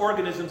simplest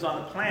organisms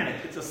on the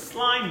planet. It's a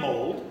slime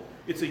mold.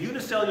 It's a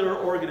unicellular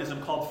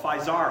organism called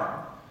Physarum.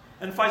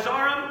 And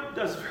Physarum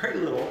does very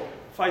little.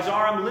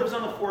 Physarum lives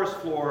on the forest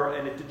floor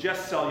and it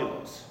digests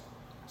cellulose.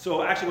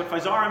 So actually what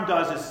Physarum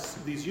does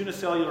is these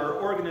unicellular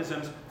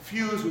organisms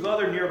fuse with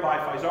other nearby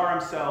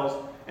Physarum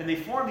cells, and they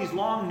form these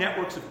long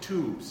networks of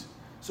tubes.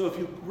 So if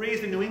you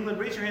raised in New England,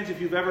 raise your hands if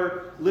you've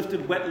ever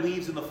lifted wet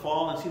leaves in the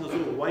fall and seen those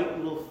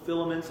little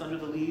filaments under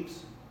the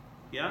leaves.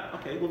 Yeah?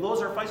 Okay, well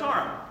those are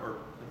Physarum, or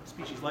a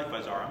species like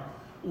Physarum,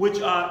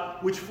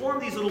 which form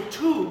these little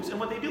tubes, and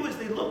what they do is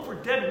they look for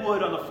dead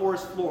wood on the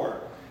forest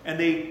floor. And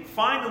they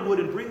find the wood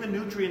and bring the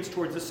nutrients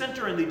towards the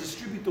center, and they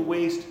distribute the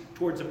waste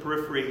towards the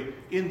periphery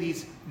in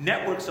these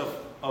networks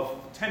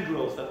of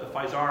tendrils that the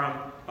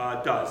Physarum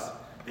does.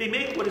 They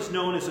make what is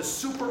known as a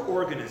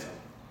superorganism,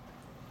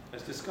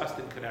 as discussed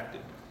and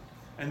connected.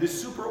 And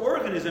this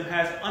superorganism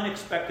has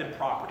unexpected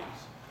properties.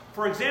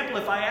 For example,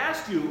 if I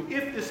asked you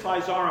if this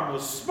Physarum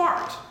was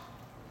smart,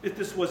 if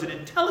this was an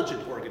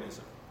intelligent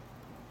organism,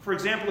 for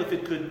example, if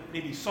it could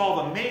maybe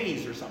solve a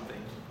maze or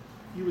something,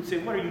 you would say,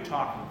 what are you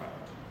talking about?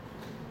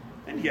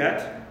 And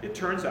yet, it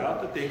turns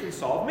out that they can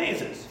solve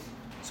mazes.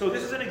 So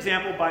this is an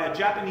example by a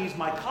Japanese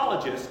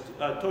mycologist,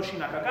 Toshi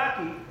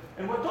Nakagaki.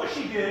 And what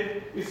Toshi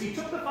did is he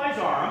took the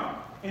Physarum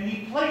and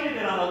he plated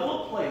it on a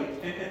little plate.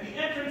 And at the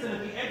entrance and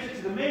at the exit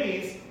to the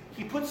maze,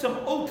 he put some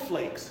oat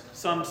flakes,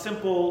 some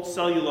simple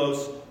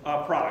cellulose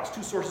products,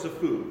 two sources of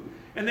food.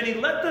 And then he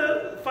let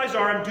the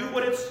Physarum do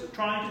what it's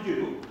trying to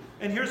do.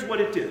 And here's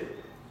what it did.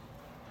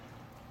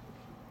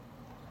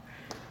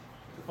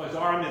 The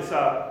Physarum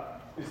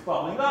is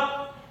bubbling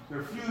up.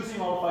 They're fusing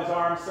all the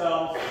Physarum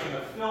cells. They're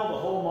going to fill the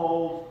whole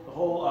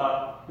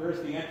mold. There's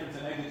the entrance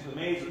and exit to the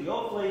maze of the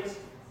oat flakes.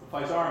 The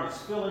Physarum is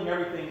filling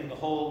everything in the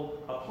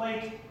whole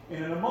plate.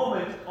 And in a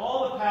moment,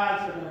 all the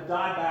paths are going to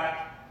die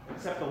back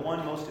except the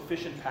one most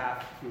efficient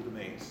path through the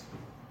maze.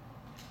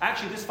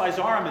 Actually, this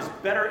Physarum is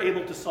better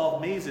able to solve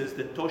mazes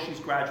than Toshi's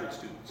graduate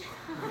students.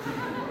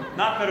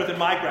 Not better than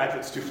my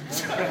graduate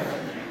students.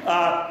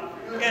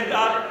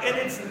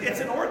 And it's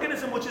an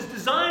organism which is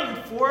designed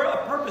for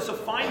a purpose of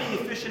finding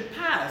efficient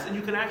paths, and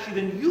you can actually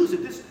then use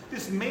it.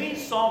 This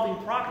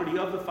maze-solving property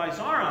of the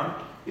Physarum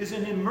is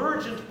an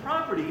emergent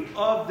property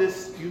of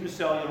this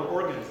unicellular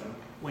organism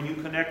when you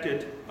connect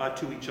it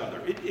to each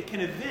other. It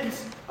can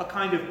evince a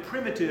kind of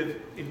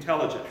primitive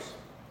intelligence.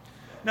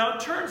 Now,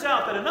 it turns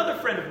out that another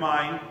friend of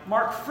mine,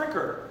 Mark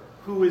Fricker,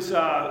 who is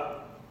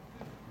a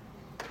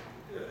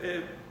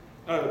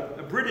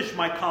British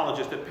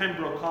mycologist at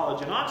Pembroke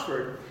College in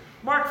Oxford,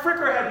 Mark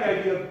Fricker had the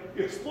idea of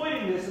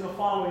exploiting this in the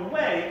following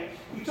way.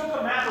 He took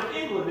a map of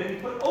England and he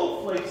put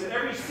oat flakes in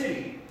every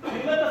city. And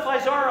he let the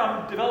Physarum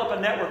develop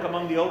a network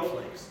among the oat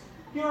flakes.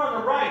 Here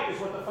on the right is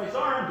what the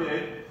Fisarum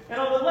did,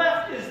 and on the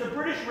left is the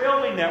British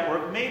Railway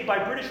network made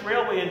by British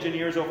railway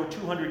engineers over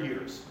 200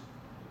 years.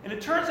 And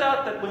it turns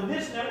out that when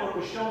this network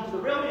was shown to the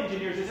railway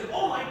engineers, they said,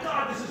 oh my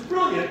God, this is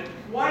brilliant.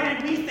 Why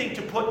did we think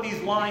to put these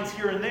lines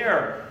here and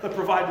there that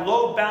provide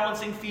load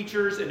balancing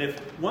features, and if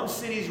one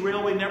city's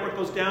railway network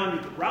goes down,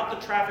 you can route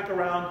the traffic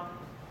around?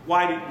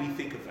 Why didn't we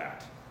think of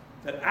that?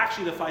 That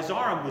actually the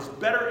Fisarum was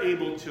better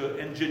able to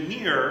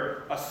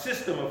engineer a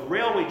system of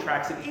railway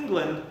tracks in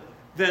England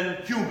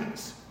than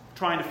humans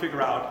trying to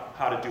figure out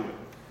how to do it.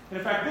 And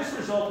in fact, this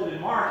resulted in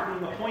Mark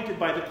being appointed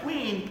by the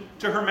Queen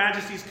to Her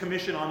Majesty's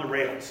Commission on the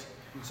Rails.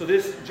 So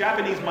this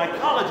Japanese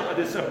mycologist,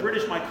 this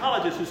British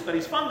mycologist who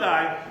studies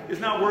fungi, is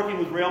now working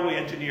with railway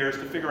engineers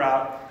to figure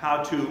out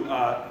how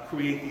to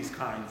create these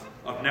kinds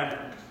of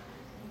networks.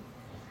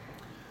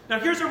 Now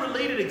here's a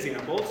related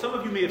example. Some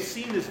of you may have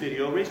seen this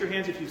video. Raise your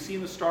hands if you've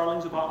seen the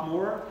starlings of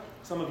Otmore.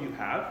 Some of you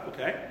have,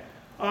 okay.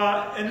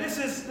 And this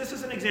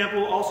is an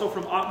example also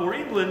from Otmore,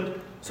 England.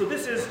 So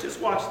this is,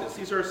 just watch this.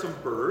 These are some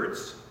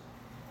birds.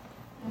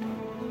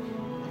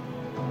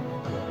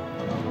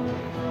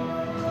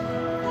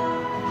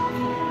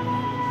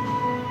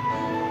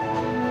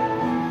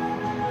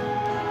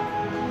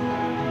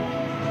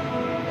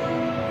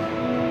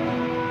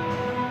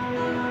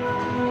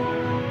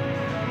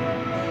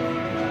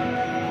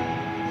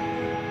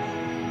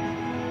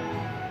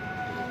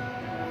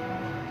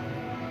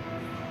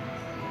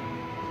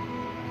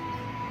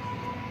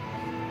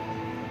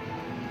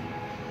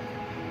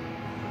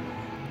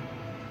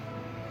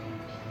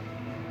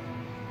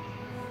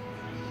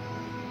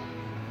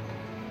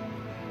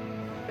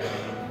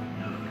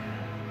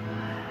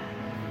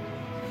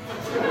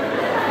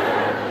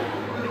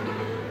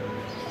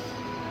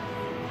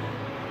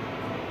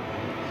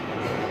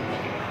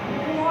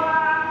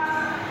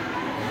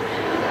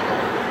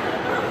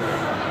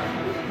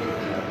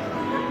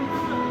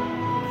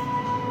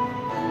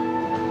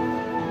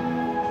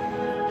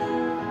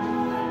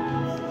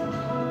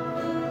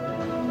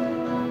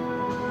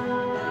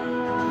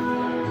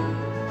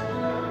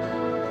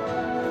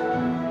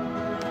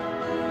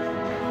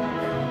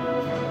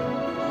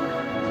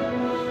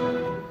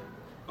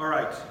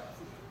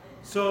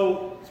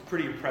 So it's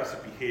pretty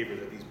impressive behavior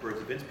that these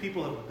birds evince.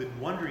 People have been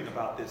wondering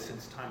about this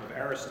since the time of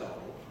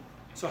Aristotle.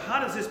 So how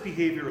does this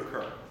behavior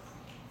occur?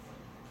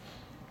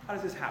 How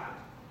does this happen?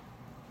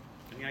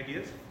 Any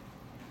ideas?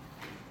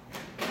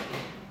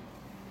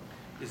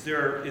 Is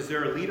there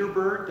a leader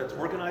bird that's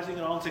organizing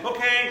it all and saying,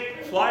 okay,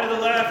 fly to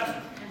the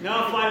left,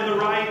 now fly to the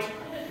right?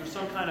 There's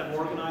some kind of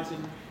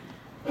organizing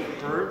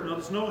bird. No,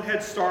 there's no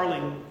head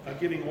starling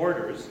giving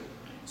orders.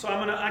 So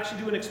I'm going to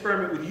actually do an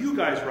experiment with you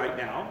guys right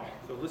now.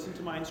 So listen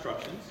to my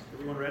instructions.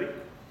 Everyone ready?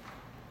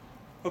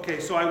 Okay,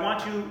 so I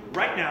want you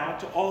right now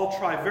to all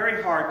try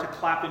very hard to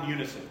clap in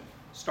unison.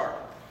 Start.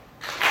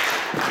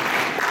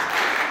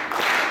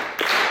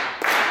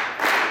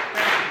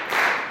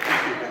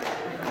 Thank you.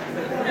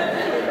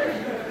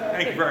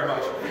 Thank you very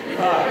much.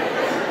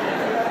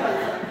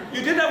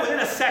 You did that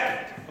within a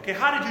second. Okay,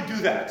 how did you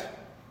do that?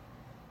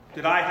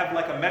 Did I have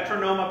like a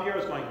metronome up here? I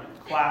was going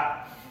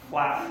clap,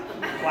 clap,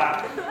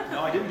 clap.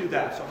 No, I didn't do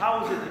that. So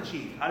how was it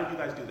achieved? How did you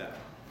guys do that?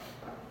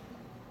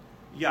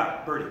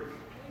 Yeah, Bertie.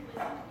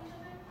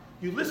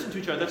 You listen to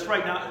each other. That's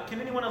right. Now,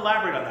 can anyone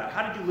elaborate on that?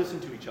 How did you listen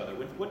to each other?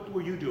 What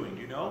were you doing?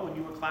 Do you know when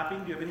you were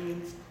clapping? Do you have any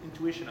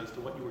intuition as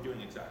to what you were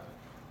doing exactly?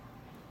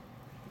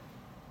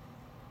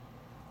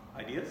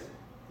 Ideas?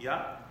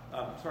 Yeah?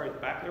 Sorry,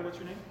 back there, what's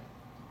your name?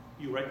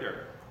 You right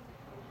there.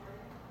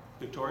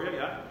 Victoria,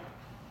 yeah?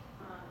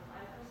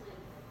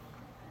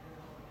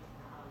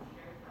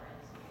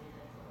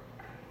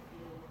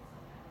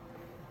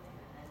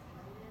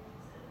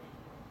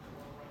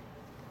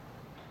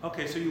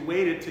 Okay, so you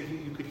waited till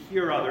you could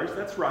hear others.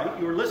 That's right.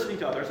 You were listening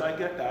to others. I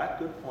get that.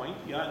 Good point.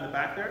 Yeah, in the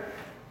back there.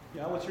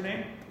 Yeah, what's your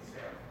name?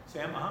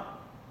 Sam. Sam,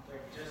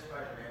 Like just by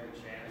random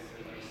chance,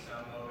 like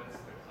some moments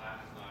the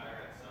clap is louder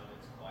and some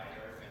it's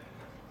quieter, and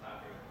when you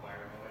clap your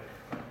choir moment,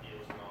 it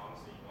feels wrong,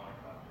 so you want to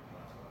clap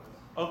your last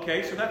moments.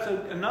 Okay, so that's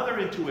another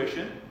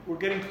intuition. We're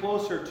getting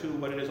closer to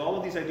what it is. All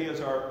of these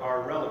ideas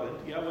are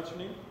relevant. Yeah, what's your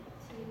name?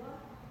 Tiwa?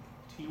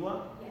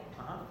 Tiwa?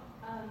 Yeah.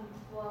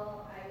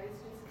 Well, I was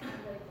just kind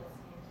of like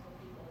listening to the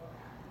people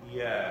around.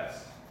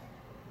 Yes.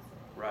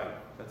 Right.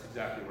 That's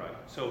exactly right.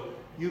 So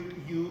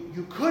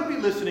you could be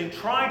listening,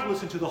 trying to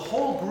listen to the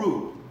whole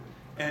group,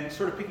 and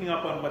sort of picking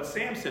up on what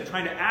Sam said,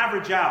 trying to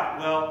average out.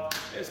 Well,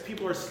 as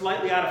people are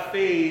slightly out of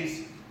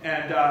phase,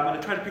 and I'm going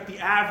to try to pick the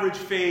average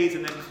phase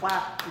and then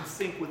clap in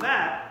sync with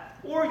that.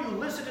 Or you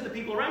listen to the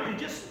people around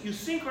you. You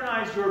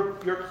synchronize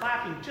your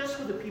clapping just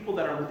with the people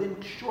that are within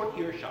short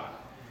earshot.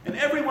 And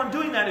everyone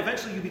doing that,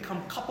 eventually you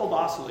become coupled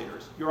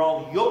oscillators. You're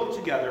all yoked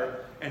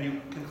together, and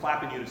you can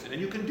clap in unison.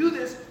 And you can do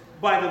this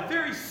by the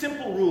very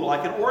simple rule. I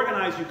can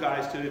organize you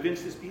guys to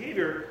evince this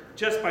behavior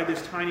just by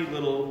this tiny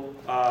little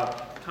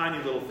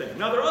thing.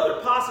 Now, there are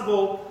other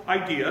possible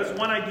ideas.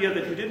 One idea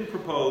that you didn't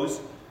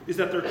propose is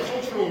that there are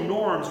cultural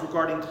norms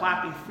regarding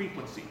clapping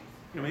frequency.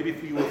 You know, maybe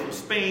if you were from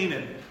Spain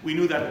and we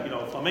knew that, you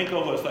know,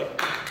 flamenco was like,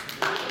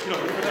 you know,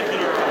 a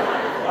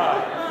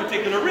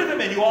particular rhythm,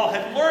 and you all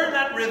had learned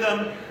that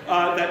rhythm,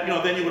 that, you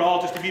know, then you would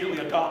all just immediately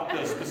adopt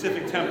the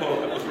specific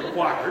tempo that was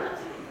required.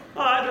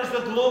 There's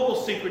the global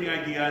synchrony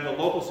idea and the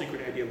local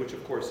synchrony idea, which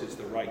of course is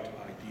the right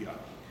idea.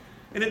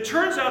 And it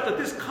turns out that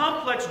this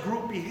complex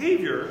group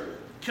behavior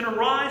can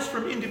arise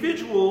from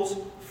individuals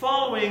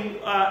following,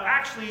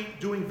 actually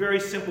doing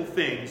very simple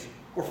things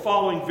or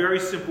following very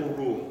simple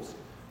rules.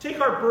 Take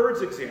our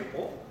birds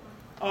example.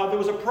 There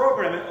was a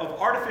program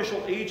of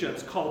artificial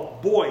agents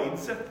called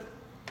Boids,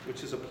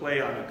 which is a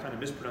play on a kind of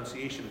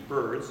mispronunciation of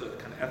birds, a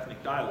kind of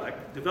ethnic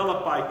dialect,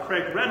 developed by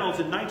Craig Reynolds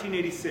in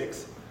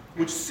 1986,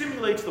 which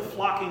simulates the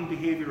flocking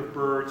behavior of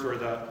birds or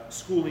the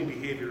schooling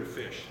behavior of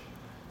fish.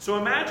 So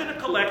imagine a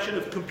collection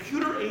of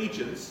computer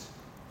agents,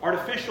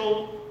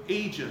 artificial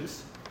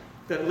agents,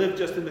 that live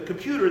just in the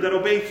computer that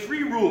obey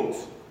 3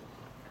 rules.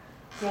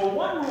 So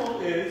one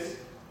rule is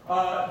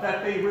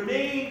that they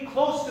remain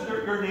close to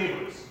your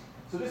neighbors.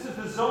 So this is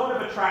the zone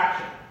of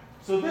attraction.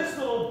 So this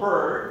little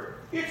bird,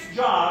 its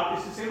job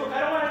is to say, look, I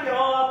don't want to get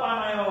all up on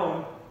my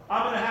own.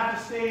 I'm going to have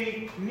to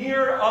stay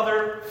near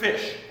other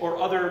fish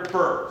or other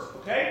birds,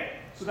 okay?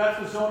 So that's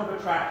the zone of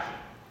attraction.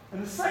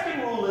 And the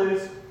second rule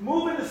is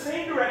move in the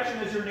same direction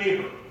as your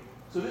neighbor.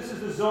 So this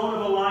is the zone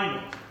of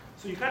alignment.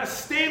 So you kind of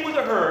stay with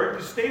a herd,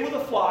 you stay with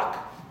a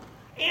flock,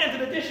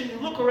 and in addition, you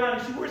look around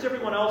and see where's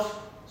everyone else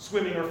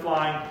swimming or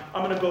flying.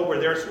 I'm going to go where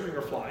they're swimming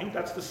or flying.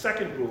 That's the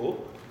second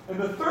rule. And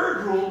the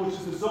third rule, which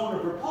is the zone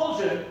of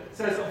repulsion,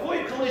 says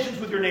avoid collisions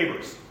with your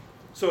neighbors.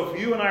 So if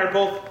you and I are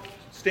both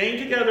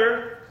staying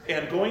together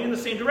and going in the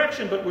same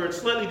direction, but we're at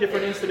slightly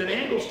different incident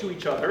angles to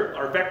each other,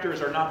 our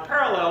vectors are not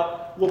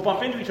parallel, we'll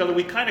bump into each other,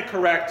 we kind of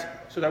correct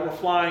so that we're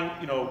flying,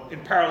 you know, in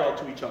parallel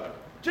to each other.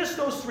 Just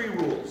those 3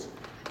 rules.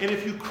 And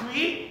if you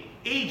create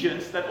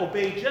agents that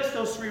obey just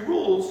those 3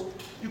 rules,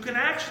 you can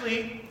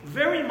actually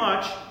very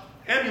much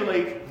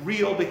emulate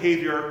real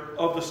behavior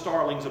of the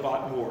starlings of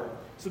Otnur.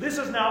 So this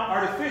is now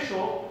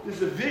artificial. This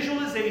is a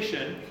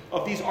visualization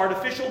of these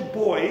artificial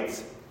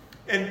Boids.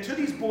 And to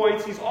these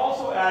Boids, he's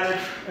also added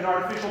an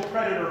artificial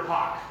predator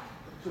hawk.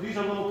 So these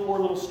are poor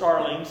little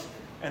starlings,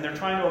 and they're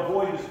trying to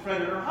avoid this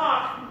predator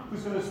hawk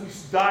who's going to be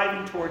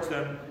diving towards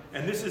them.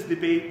 And this is the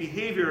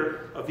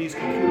behavior of these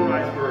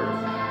computerized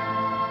birds.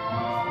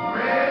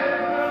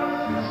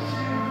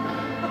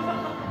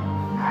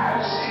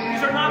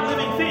 These are not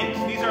living things.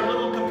 These are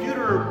little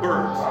computer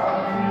birds.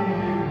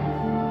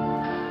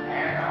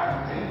 And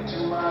I think to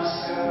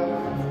myself,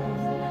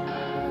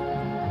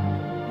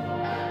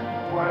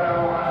 what a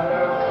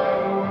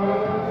wonderful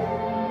world.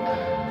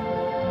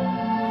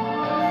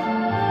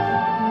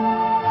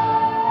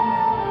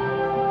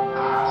 I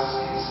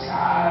see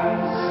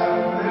skies of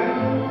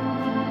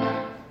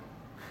blue.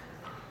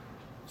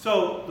 So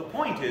the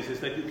point is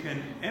that you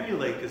can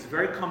emulate this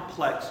very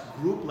complex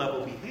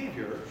group-level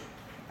behavior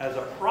as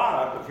a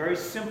product of very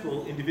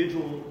simple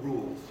individual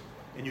rules.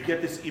 And you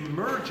get this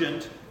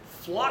emergent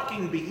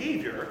flocking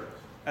behavior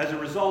as a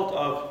result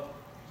of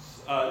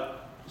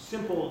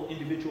simple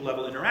individual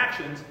level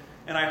interactions.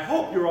 And I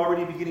hope you're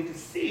already beginning to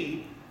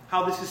see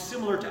how this is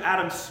similar to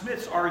Adam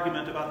Smith's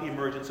argument about the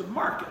emergence of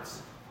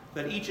markets.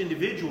 That each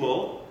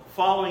individual,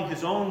 following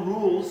his own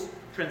rules,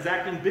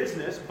 transacting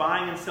business,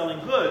 buying and selling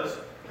goods,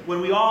 when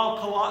we all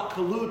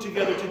collude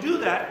together to do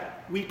that,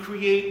 we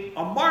create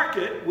a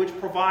market which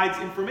provides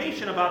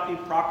information about the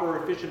proper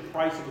or efficient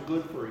price of a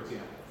good, for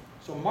example.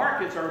 So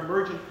markets are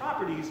emergent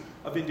properties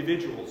of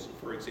individuals,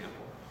 for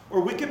example.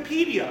 Or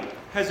Wikipedia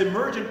has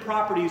emergent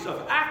properties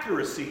of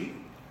accuracy.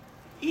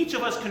 Each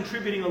of us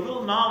contributing a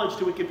little knowledge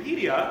to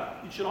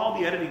Wikipedia. You should all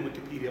be editing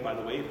Wikipedia, by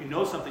the way. If you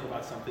know something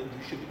about something,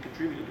 you should be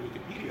contributing to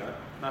Wikipedia,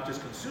 not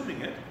just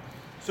consuming it.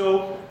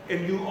 So,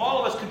 and all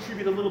of us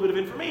contribute a little bit of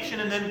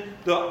information, and then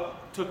the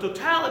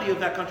totality of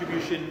that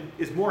contribution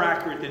is more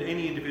accurate than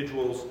any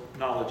individual's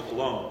knowledge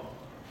alone.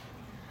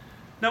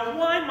 Now,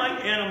 why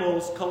might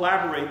animals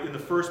collaborate in the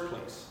first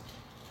place?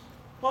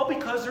 Well,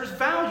 because there's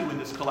value in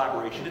this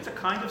collaboration. It's a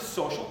kind of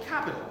social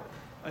capital.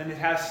 And it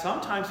has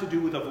sometimes to do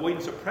with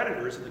avoidance of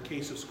predators in the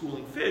case of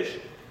schooling fish,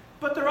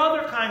 but there are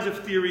other kinds of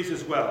theories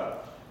as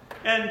well.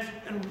 And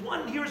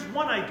here's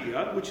one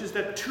idea, which is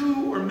that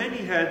 2 or many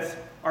heads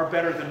are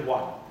better than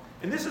 1.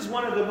 And this is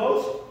one of the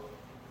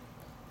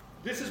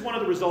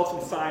results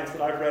in science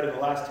that I've read in the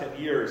last 10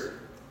 years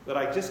that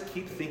I just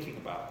keep thinking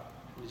about.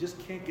 I just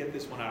can't get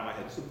this one out of my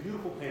head. It's a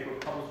beautiful paper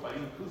published by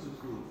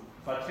Kuzuku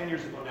about 10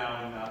 years ago now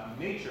in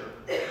Nature.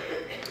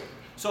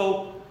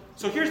 So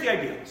here's the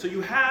idea. So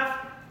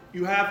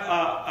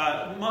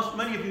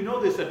many of you know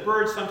this, that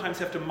birds sometimes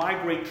have to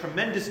migrate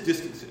tremendous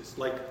distances.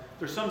 Like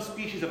there's some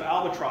species of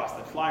albatross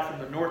that fly from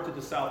the north to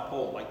the South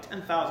Pole, like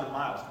 10,000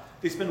 miles.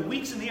 They spend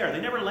weeks in the air.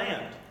 They never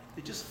land.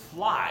 They just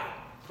fly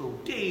for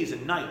days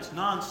and nights,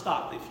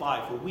 non-stop. They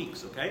fly for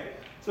weeks, okay?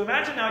 So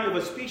imagine now you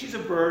have a species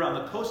of bird on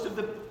the coast of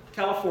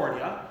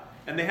California,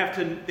 and they have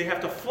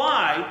to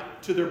fly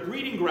to their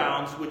breeding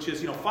grounds, which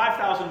is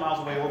 5,000 miles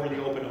away over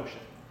the open ocean.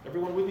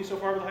 Everyone with me so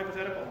far with the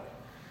hypothetical?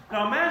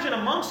 Now imagine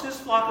amongst this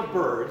flock of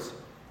birds,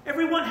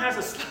 Everyone has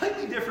a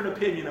slightly different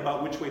opinion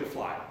about which way to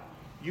fly.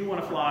 You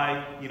want to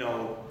fly,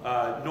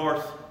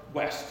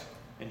 northwest,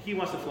 and he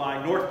wants to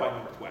fly north by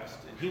northwest,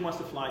 and he wants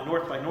to fly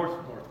north by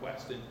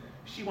northwest, and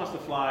she wants to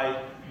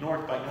fly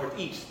north by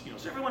northeast.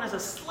 So everyone has a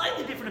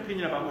slightly different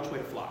opinion about which way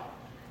to fly.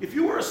 If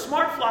you were a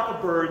smart flock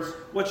of birds,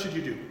 what should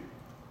you do?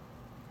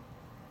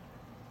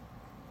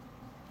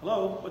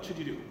 Hello, what should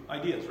you do?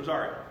 Ideas,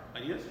 Rosario,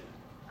 ideas?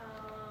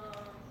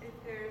 If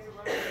there's a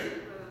large group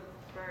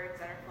of birds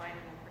that are flying in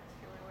a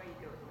particular way,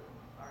 you go with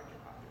a larger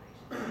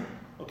population.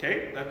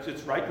 Okay,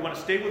 it's right. You want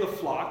to stay with a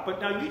flock, but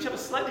now you each have a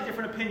slightly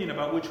different opinion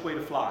about which way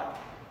to fly.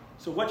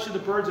 So what should the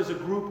birds as a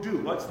group do?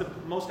 What's the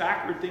most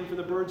accurate thing for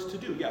the birds to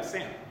do? Yeah,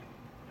 Sam.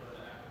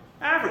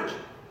 Average.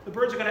 The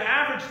birds are going to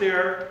average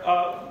their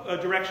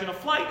direction of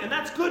flight, and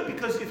that's good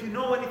because if you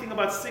know anything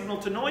about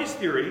signal-to-noise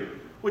theory,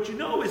 what you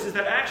know is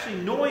that actually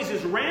noise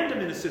is random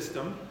in a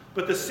system,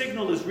 but the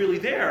signal is really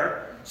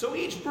there. So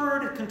each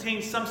bird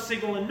contains some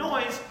signal and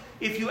noise.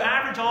 If you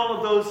average all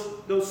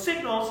of those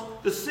signals,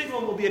 the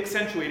signal will be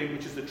accentuated,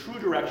 which is the true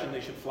direction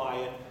they should fly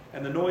in,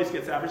 and the noise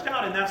gets averaged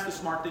out, and that's the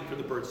smart thing for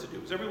the birds to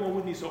do. Is everyone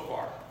with me so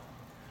far?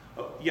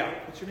 Oh, yeah,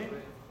 what's your name?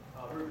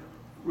 Ruben.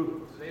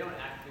 Ruben. So they don't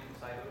actually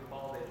decide who to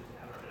call, they just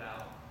average it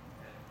out.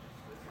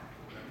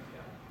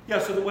 Yeah,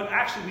 so what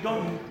actually, we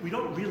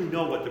don't really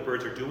know what the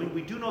birds are doing.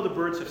 We do know the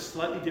birds have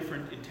slightly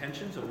different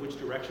intentions of which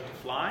direction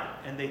to fly,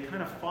 and they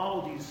kind of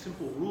follow these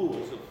simple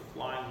rules of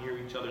flying near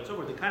each other and so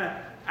forth. They kind of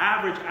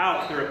average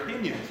out their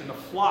opinions in the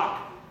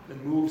flock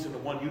that moves in the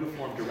one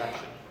uniform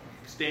direction,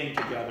 staying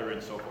together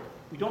and so forth.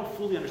 We don't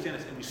fully understand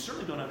this, and we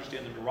certainly don't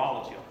understand the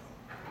neurology of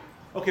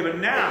it. Okay, but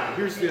now,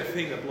 here's the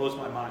thing that blows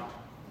my mind.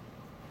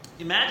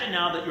 Imagine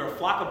now that you're a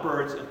flock of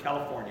birds in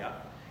California,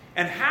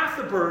 and half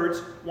the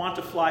birds want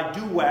to fly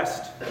due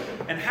west,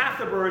 and half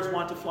the birds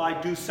want to fly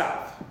due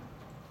south.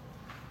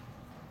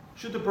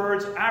 Should the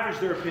birds average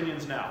their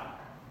opinions now?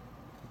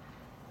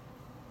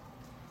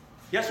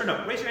 Yes or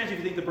no? Raise your hands if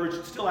you think the birds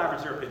should still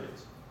average their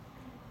opinions.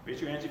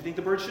 Raise your hands if you think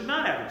the birds should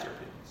not average their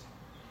opinions.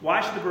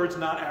 Why should the birds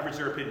not average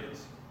their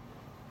opinions?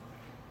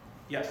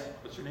 Yes?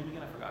 What's your name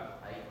again? I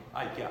forgot.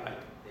 Ike, yeah, Ike.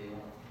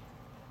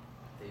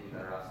 They'd be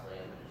better off splitting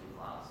them into two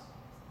flocks.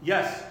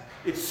 Yes,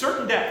 it's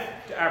certain death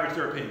to average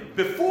their opinion.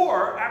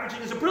 Before,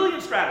 averaging is a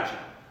brilliant strategy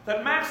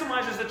that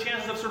maximizes the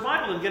chances of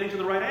survival and getting to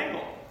the right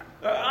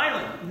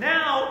island.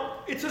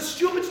 Now, it's a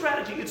stupid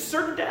strategy. It's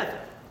certain death.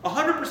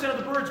 100% of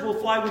the birds will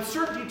fly with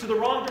certainty to the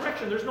wrong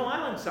direction. There's no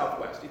island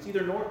southwest. It's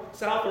either north,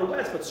 south, or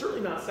west, but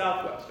certainly not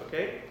southwest,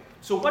 okay?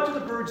 So what do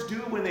the birds do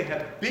when they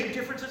have big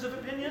differences of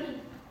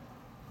opinion?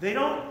 They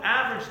don't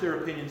average their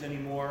opinions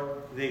anymore.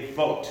 They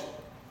vote.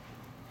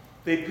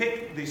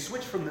 They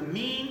switch from the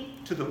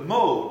mean to the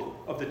mode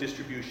of the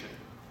distribution.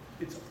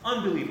 It's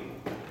unbelievable.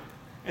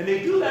 And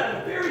they do that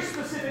at a very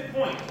specific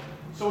point.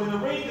 So in the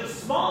range of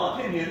small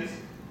opinions,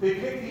 they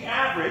pick the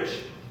average,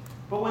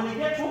 but when they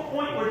get to a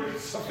point where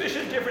there's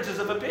sufficient differences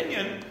of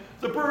opinion,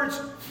 the birds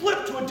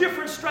flip to a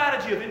different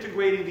strategy of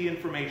integrating the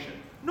information.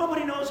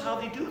 Nobody knows how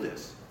they do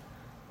this.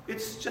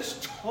 It's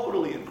just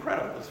totally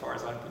incredible as far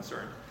as I'm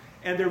concerned.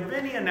 And there are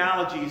many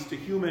analogies to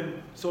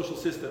human social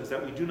systems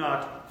that we do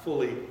not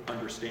fully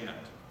understand.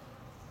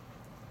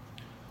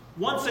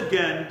 Once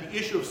again, the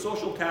issue of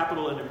social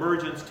capital and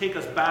emergence take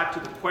us back to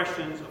the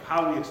questions of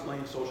how we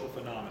explain social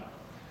phenomena.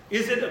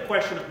 Is it a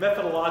question of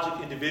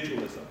methodologic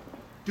individualism?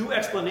 Do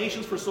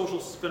explanations for social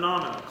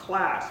phenomena,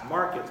 class,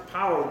 markets,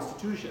 power,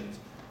 institutions,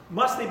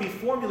 must they be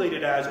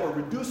formulated as or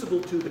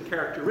reducible to the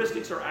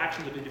characteristics or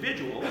actions of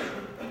individuals?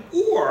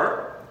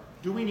 Or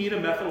do we need a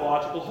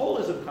methodological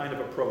holism kind of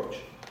approach,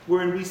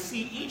 wherein we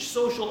see each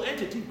social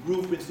entity,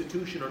 group,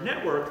 institution, or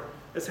network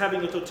as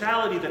having a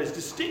totality that is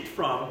distinct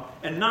from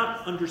and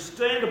not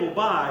understandable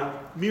by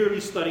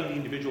merely studying the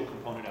individual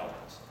component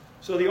elements?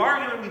 So the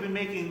argument we've been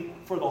making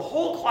for the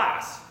whole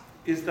class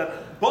is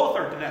that both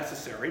are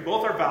necessary,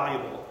 both are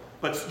valuable,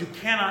 but you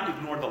cannot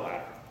ignore the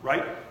latter,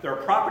 right? There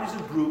are properties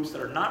of groups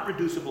that are not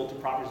reducible to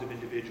properties of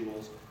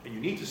individuals, and you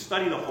need to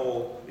study the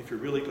whole if you're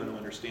really going to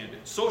understand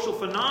it. Social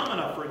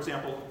phenomena, for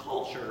example,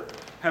 culture,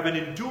 have an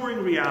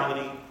enduring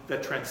reality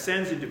that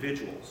transcends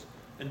individuals.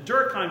 And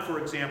Durkheim, for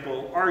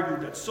example,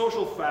 argued that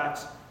social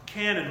facts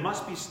can and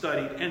must be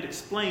studied and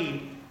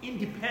explained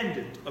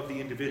independent of the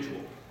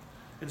individual.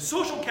 And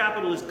social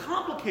capital is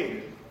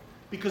complicated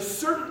because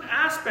certain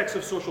aspects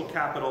of social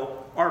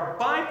capital are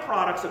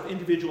byproducts of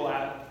individual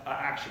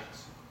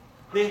actions.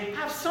 They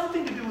have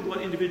something to do with what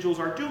individuals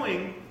are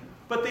doing,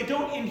 but they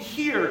don't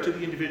adhere to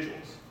the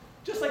individuals.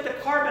 Just like the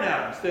carbon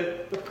atoms,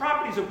 the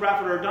properties of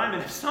graphite or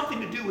diamond have something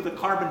to do with the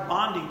carbon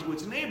bonding to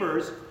its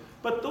neighbors,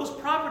 but those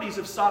properties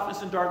of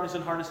softness and darkness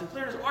and hardness and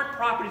clearness aren't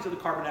properties of the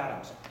carbon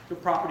atoms. They're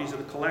properties of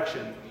the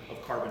collection of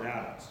carbon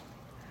atoms.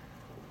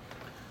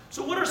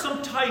 So what are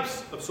some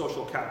types of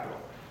social capital?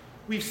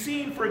 We've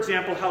seen, for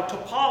example, how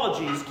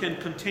topologies can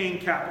contain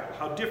capital,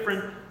 how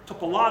different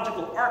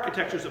topological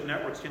architectures of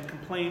networks can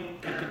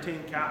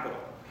contain capital.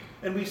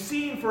 And we've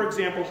seen, for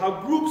example,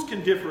 how groups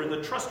can differ in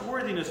the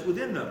trustworthiness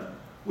within them,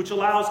 which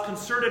allows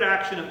concerted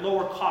action at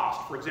lower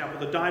cost, for example,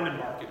 the diamond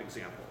market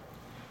example.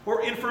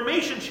 Or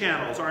information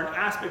channels are an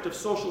aspect of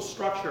social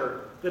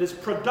structure that is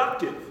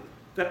productive,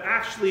 that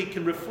actually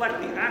can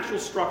reflect the actual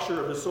structure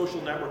of the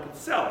social network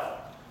itself.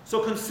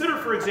 So consider,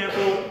 for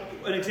example,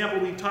 an example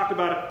we talked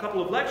about a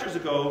couple of lectures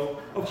ago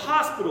of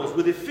hospitals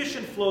with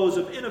efficient flows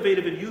of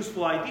innovative and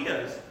useful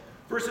ideas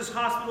versus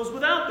hospitals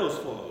without those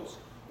flows.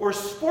 Or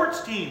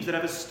sports teams that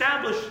have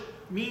established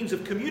means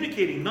of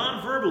communicating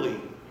non-verbally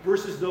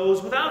versus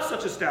those without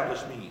such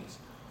established means.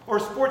 Or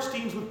sports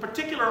teams with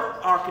particular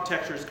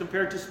architectures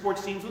compared to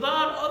sports teams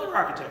without other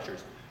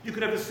architectures. You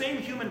could have the same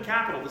human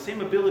capital, the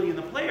same ability in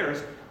the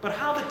players, but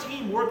how the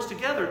team works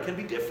together can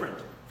be different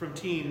from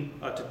team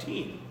to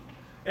team.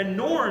 And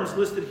norms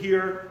listed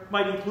here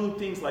might include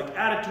things like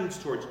attitudes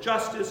towards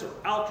justice or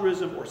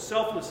altruism or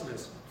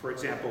selflessness, for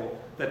example,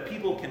 that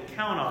people can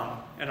count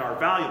on and are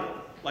valuable,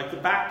 like the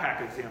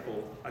backpack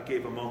example I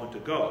gave a moment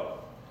ago.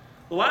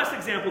 The last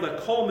example that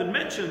Coleman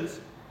mentions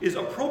is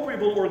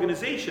appropriable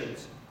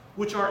organizations,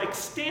 which are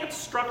extant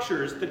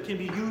structures that can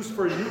be used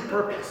for a new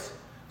purpose,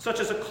 such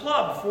as a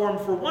club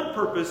formed for one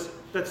purpose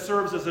that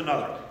serves as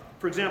another.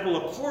 For example,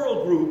 a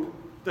choral group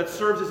that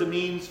serves as a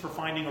means for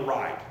finding a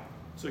ride.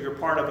 So you're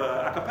part of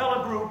a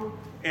cappella group,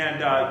 and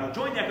you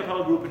join the a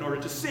cappella group in order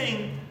to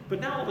sing, but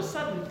now all of a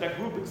sudden that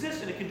group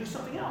exists and it can do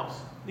something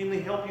else,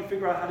 namely help you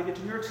figure out how to get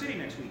to New York City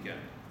next weekend.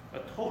 A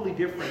totally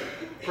different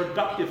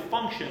productive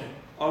function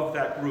of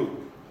that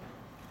group.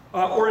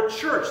 Or a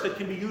church that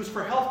can be used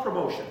for health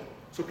promotion.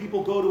 So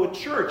people go to a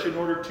church in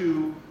order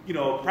to,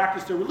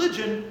 practice their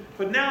religion,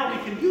 but now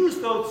we can use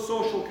those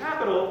social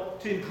capital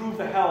to improve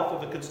the health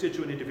of the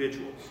constituent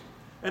individuals.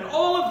 And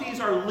all of these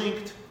are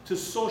linked to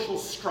social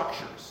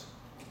structures,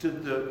 to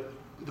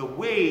the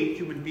way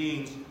human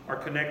beings are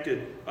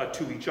connected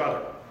to each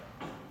other.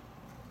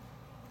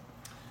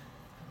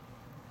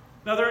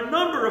 Now, there are a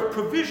number of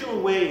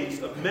provisional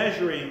ways of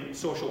measuring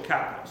social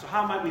capital. So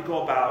how might we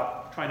go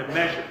about trying to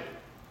measure?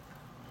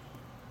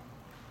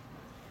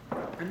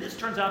 And this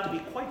turns out to be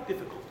quite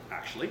difficult,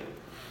 actually.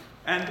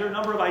 And there are a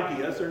number of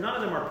ideas. None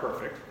of them are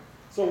perfect.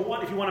 So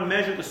if you want to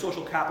measure the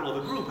social capital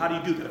of a group, how do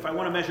you do that? If I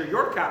want to measure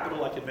your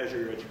capital, I can measure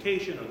your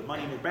education or the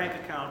money in your bank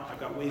account. I've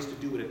got ways to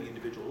do it at the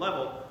individual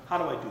level. How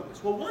do I do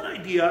this? Well, one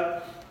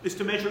idea is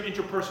to measure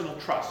interpersonal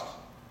trust.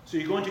 So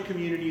you go into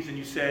communities and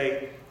you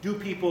say, do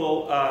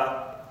people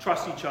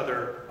trust each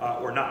other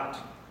or not?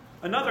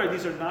 Another,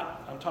 these are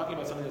not, I'm talking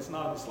about something that's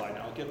not on the slide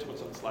now. I'll get to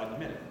what's on the slide in a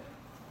minute.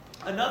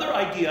 Another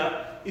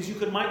idea is you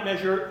might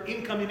measure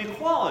income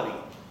inequality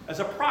as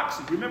a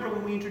proxy. Remember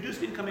when we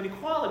introduced income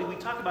inequality, we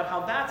talked about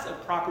how that's a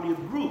property of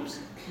groups,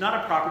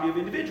 not a property of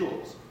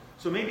individuals.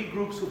 So maybe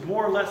groups with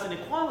more or less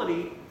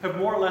inequality have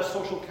more or less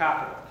social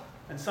capital.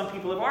 And some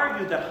people have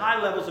argued that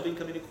high levels of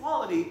income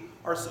inequality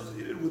are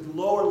associated with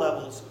lower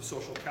levels of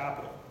social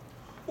capital.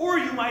 Or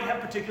you might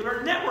have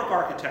particular network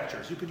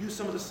architectures. You could use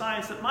some of the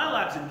science that my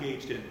lab's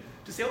engaged in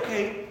to say,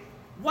 okay,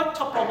 what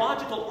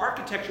topological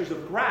architectures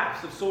of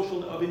graphs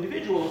of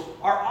individuals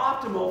are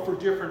optimal for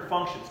different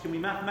functions? Can we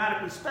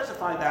mathematically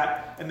specify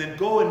that and then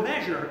go and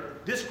measure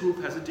this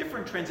group has a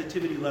different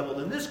transitivity level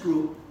than this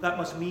group? That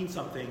must mean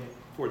something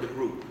for the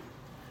group.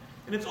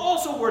 And it's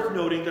also worth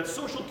noting that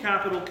social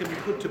capital can be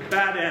put to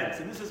bad ends,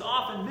 and this is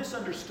often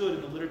misunderstood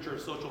in the literature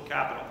of social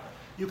capital.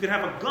 You can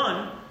have a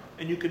gun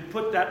and you can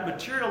put that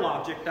material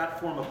object,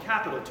 that form of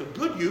capital, to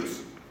good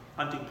use,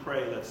 hunting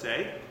prey, let's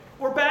say,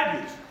 or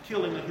bad use,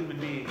 killing a human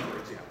being, for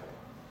example.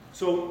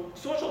 So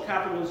social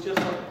capital is just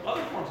like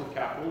other forms of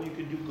capital. You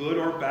can do good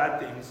or bad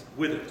things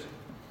with it.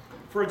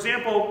 For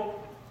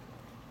example,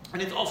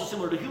 and it's also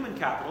similar to human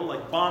capital,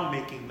 like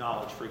bond-making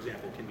knowledge, for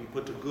example, can be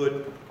put to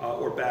good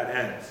or bad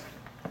ends.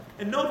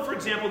 And note, for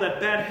example,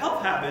 that bad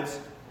health habits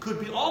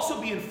could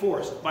also be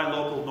enforced by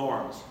local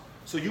norms.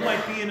 So you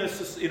might be in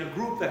a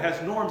group that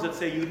has norms that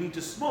say you need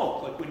to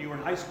smoke, like when you were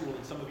in high school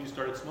and some of you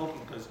started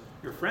smoking because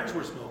your friends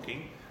were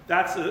smoking.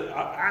 That's an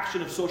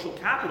action of social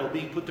capital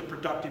being put to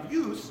productive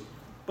use,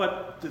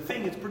 but the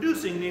thing it's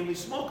producing, namely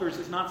smokers,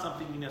 is not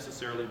something we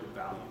necessarily would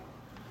value.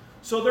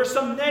 So there's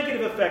some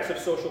negative effects of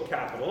social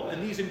capital,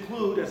 and these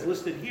include, as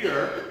listed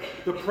here,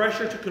 the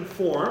pressure to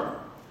conform,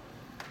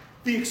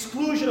 the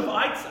exclusion of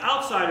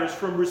outsiders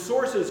from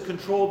resources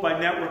controlled by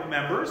network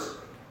members.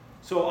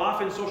 So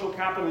often social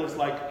capital is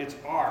like it's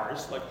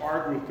ours, like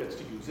our group gets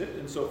to use it.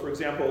 And so, for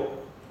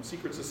example,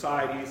 secret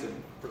societies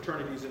and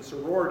fraternities and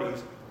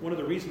sororities, one of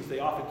the reasons they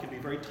often can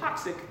be very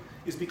toxic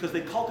is because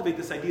they cultivate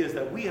this idea is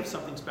that we have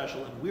something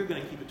special and we're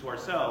going to keep it to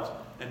ourselves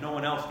and no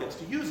one else gets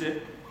to use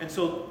it. And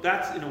so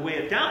that's, in a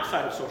way, a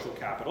downside of social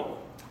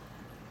capital.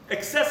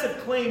 Excessive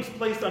claims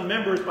placed on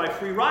members by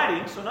free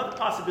riding. So another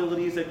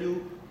possibility is that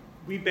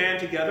we band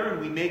together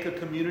and we make a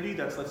community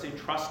that's, let's say,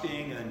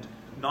 trusting and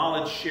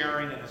knowledge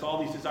sharing and has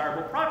all these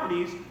desirable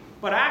properties,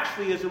 but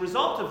actually as a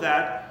result of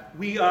that,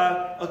 we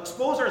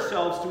expose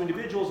ourselves to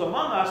individuals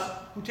among us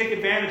who take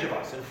advantage of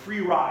us and free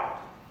ride.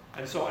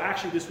 And so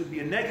actually this would be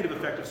a negative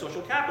effect of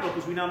social capital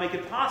because we now make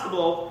it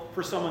possible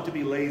for someone to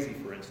be lazy,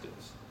 for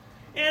instance.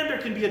 And there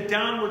can be a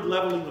downward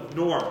leveling of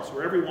norms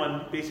where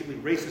everyone basically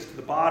races to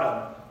the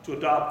bottom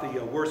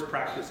the worst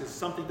practice is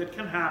something that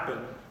can happen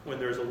when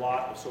there's a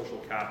lot of social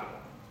capital.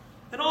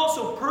 And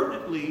also,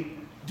 pertinently,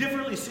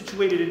 differently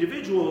situated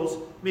individuals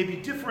may be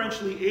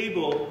differentially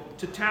able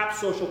to tap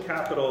social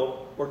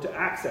capital or to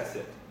access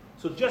it.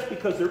 So just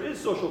because there is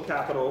social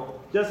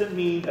capital doesn't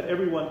mean that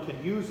everyone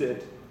can use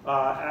it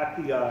at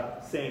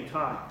the same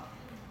time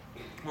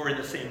or in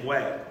the same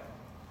way.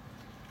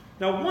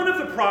 Now, one of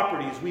the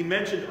properties we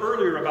mentioned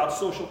earlier about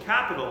social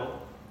capital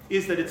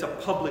is that it's a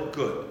public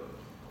good.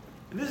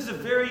 And this is a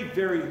very,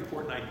 very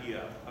important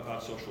idea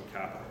about social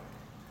capital.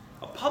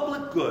 A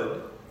public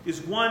good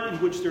is one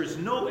in which there is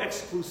no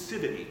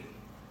exclusivity,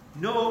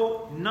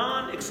 no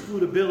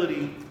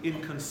non-excludability in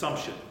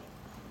consumption.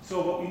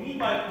 So what we mean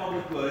by a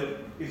public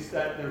good is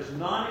that there's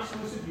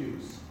non-exclusive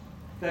use,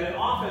 that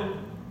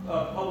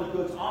public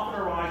goods often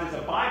arise as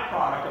a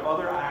byproduct of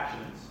other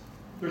actions.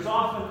 There's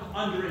often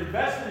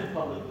underinvestment in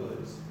public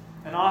goods,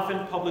 and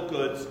often public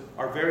goods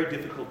are very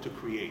difficult to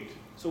create.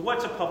 So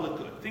what's a public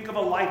good? Think of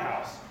a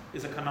lighthouse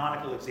as a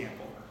canonical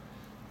example.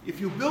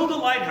 If you build a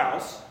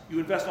lighthouse, you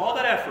invest all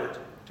that effort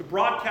to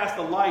broadcast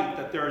the light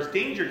that there is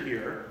danger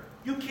here,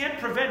 you can't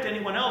prevent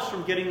anyone else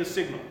from getting the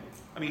signal.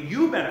 I mean,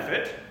 you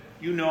benefit,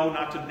 you know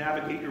not to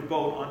navigate your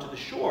boat onto the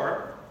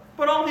shore,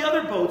 but all the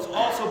other boats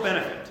also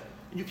benefit.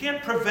 And you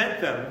can't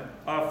prevent them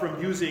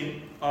from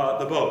using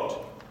the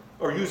boat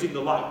or using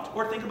the light.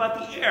 Or think about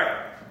the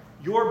air.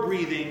 Your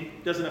breathing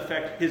doesn't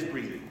affect his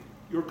breathing.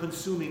 You're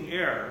consuming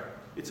air.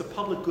 It's a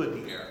public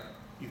good, the air.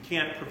 You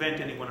can't prevent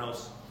anyone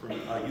else from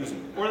using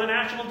it. Or the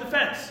national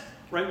defense,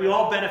 right? We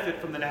all benefit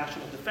from the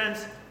national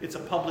defense. It's a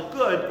public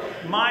good.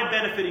 My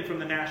benefiting from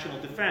the national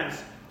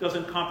defense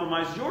doesn't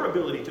compromise your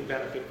ability to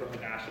benefit from the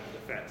national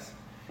defense.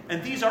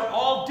 And these are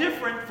all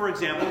different, for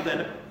example,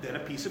 than a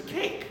piece of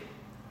cake,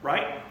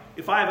 right?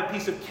 If I have a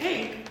piece of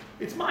cake,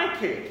 it's my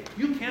cake.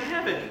 You can't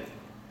have any.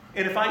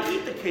 And if I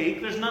eat the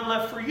cake, there's none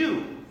left for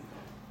you.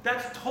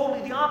 That's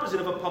totally the opposite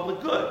of a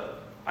public good.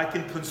 I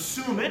can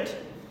consume it,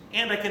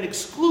 and I can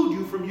exclude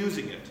you from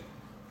using it.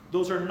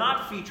 Those are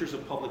not features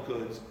of public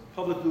goods.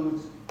 Public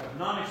goods have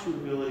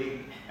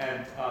non-excludability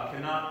and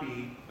cannot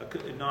be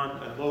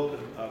low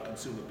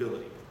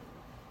consumability.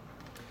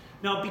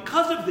 Now,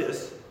 because of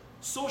this,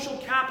 social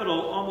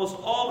capital almost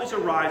always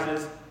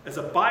arises as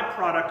a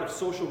byproduct of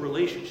social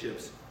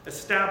relationships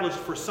established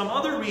for some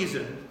other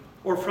reason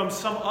or from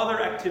some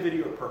other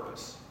activity or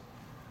purpose.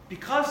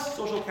 Because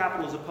social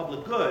capital is a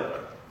public good,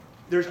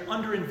 there's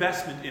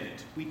underinvestment in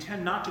it. We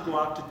tend not to go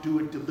out to do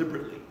it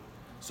deliberately.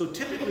 So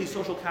typically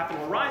social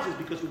capital arises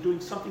because we're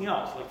doing something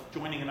else, like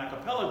joining an a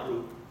cappella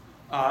group,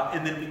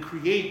 and then we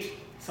create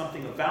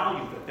something of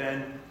value that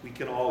then we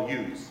can all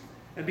use.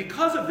 And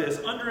because of this,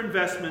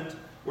 underinvestment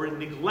or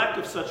neglect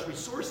of such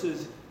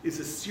resources is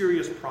a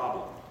serious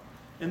problem.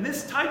 And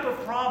this type of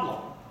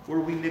problem, where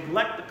we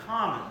neglect the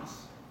commons,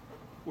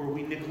 where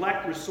we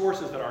neglect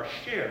resources that are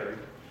shared,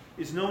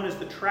 is known as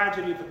the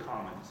tragedy of the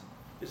commons.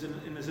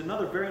 And is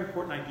another very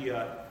important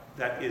idea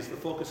that is the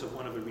focus of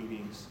one of the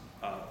readings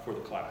for the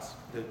class,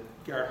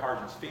 Garrett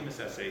Hardin's famous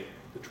essay,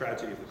 The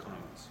Tragedy of the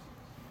Commons.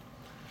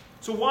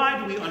 So why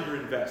do we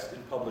underinvest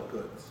in public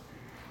goods?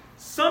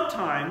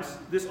 Sometimes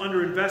this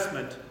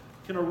underinvestment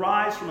can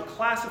arise from a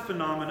class of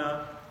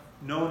phenomena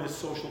known as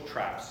social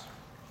traps.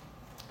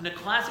 And a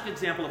classic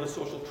example of a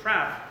social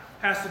trap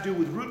has to do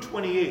with Route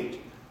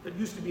 28, that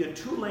used to be a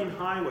 2-lane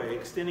highway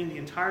extending the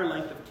entire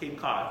length of Cape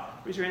Cod.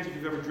 Raise your hands if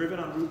you've ever driven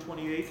on Route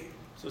 28.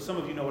 So some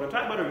of you know what I'm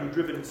talking about, or you've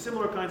driven in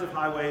similar kinds of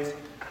highways.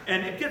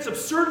 And it gets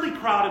absurdly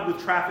crowded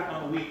with traffic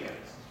on the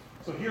weekends.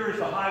 So here's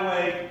the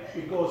highway.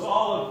 It goes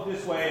all of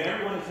this way, and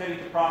everyone is heading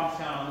to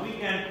Provincetown on the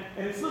weekend.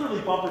 And it's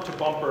literally bumper to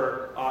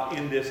bumper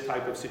in this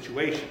type of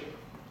situation.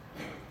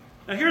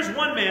 Now here's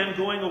one man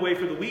going away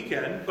for the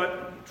weekend,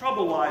 but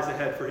trouble lies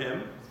ahead for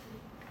him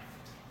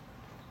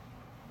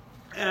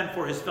and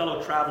for his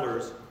fellow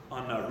travelers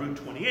on Route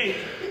 28,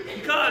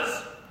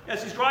 because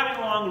as he's driving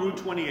along Route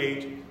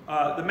 28,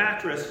 the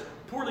mattress,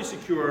 poorly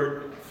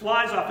secured,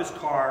 flies off his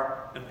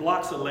car and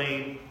blocks a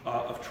lane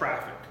of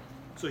traffic.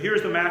 So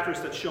here's the mattress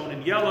that's shown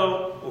in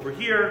yellow over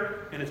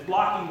here, and it's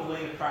blocking the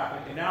lane of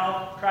traffic, and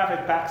now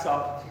traffic backs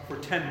up for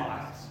 10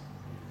 miles.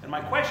 And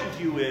my question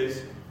to you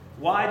is,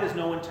 why does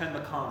no one tend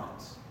the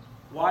commons?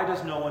 Why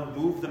does no one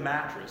move the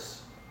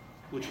mattress,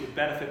 which would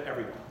benefit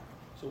everyone?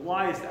 So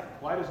why is that?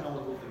 Why does no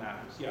one move the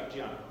mattress? Yeah,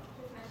 Gianna.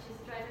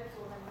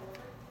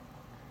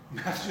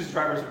 Massachusetts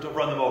drivers will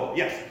run them over.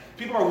 Yes.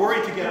 People are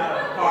worried to get out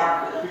of the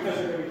car because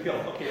they're going to be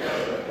killed. Okay,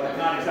 that's good, but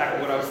not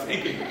exactly what I was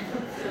thinking.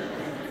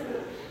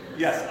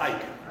 Yes,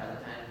 Ike. By the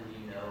time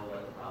you know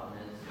what the problem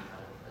is,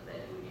 but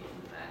then you would use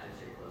the mattress,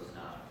 you're close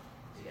enough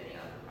to getting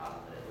out of the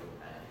problem that it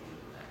would kind of use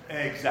the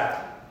mattress.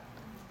 Exactly.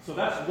 So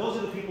those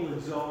are the people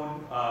in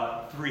zone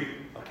 3,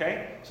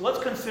 okay? So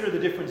let's consider the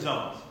different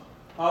zones.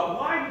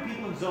 Why do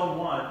people in zone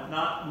 1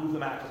 not move the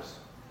mattress?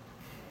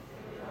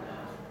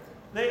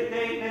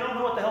 They don't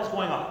know what the hell's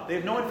going on. They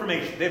have no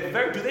information. Do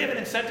they have an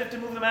incentive to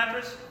move the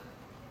mattress?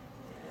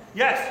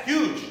 Yes,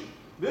 huge.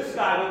 This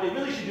guy, what they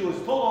really should do is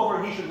pull over,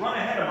 and he should run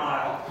ahead a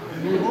mile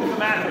and move the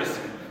mattress,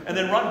 and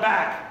then run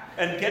back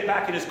and get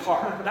back in his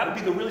car. That would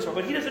be the really smart.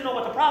 But he doesn't know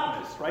what the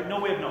problem is, right?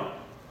 No way of knowing.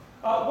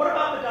 What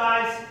about the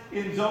guys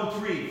in zone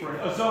 3,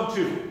 zone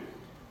 2?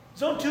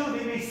 Zone 2,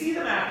 they may see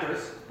the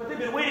mattress, but they've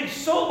been waiting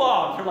so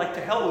long, they're like,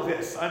 to hell with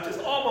this. I'm just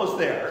almost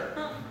there.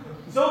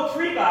 Zone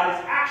 3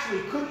 guys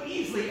actually could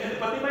easily,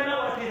 but they might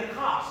not want to pay the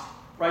cost,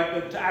 right?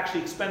 But to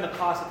actually expend the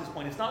cost at this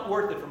point, it's not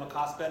worth it from a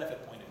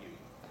cost-benefit point of view.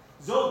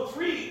 Zone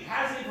 3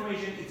 has the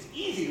information, it's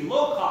easy,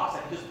 low cost,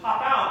 I can just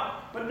pop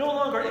out, but no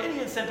longer any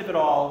incentive at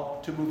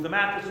all to move the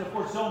mattress. And of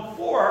course, zone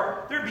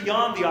 4, they're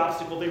beyond the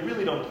obstacle, they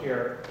really don't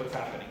care what's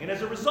happening. And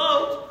as a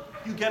result,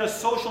 you get a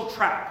social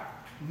trap.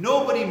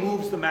 Nobody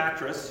moves the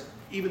mattress,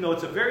 even though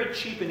it's a very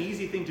cheap and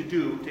easy thing to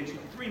do. It takes you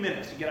 3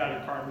 minutes to get out of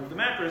your car and move the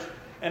mattress.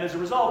 And as a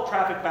result,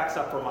 traffic backs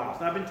up for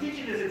miles. Now, I've been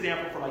teaching this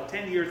example for like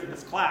 10 years in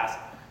this class.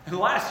 And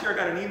last year, I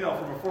got an email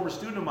from a former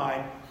student of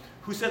mine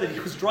who said that he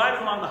was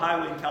driving along the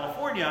highway in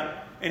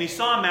California, and he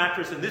saw a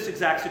mattress in this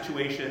exact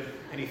situation,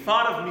 and he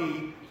thought of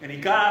me, and he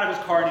got out of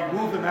his car, and he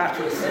moved the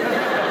mattress.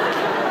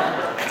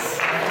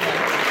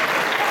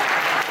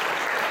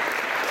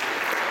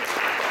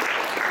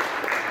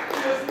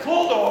 He just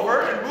pulled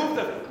over and moved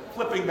the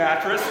flipping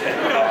mattress,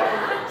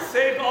 and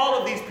saved all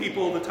of these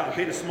people the time,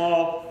 paid a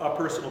small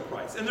personal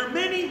price. And there are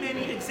many,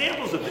 many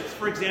examples of this.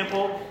 For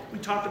example, we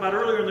talked about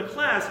earlier in the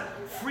class,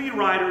 free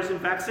riders in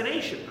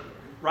vaccination,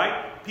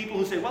 right? People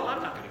who say, well,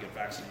 I'm not going to get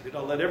vaccinated,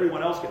 I'll let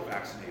everyone else get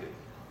vaccinated.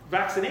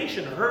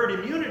 Vaccination, herd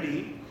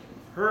immunity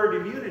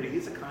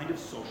is a kind of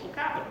social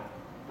capital,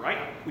 right?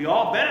 We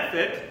all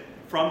benefit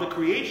from the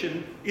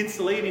creation,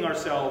 insulating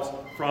ourselves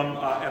from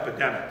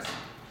epidemics.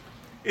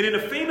 And in a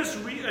famous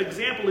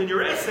example in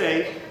your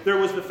essay, there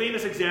was the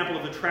famous example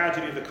of the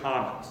tragedy of the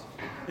commons.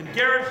 And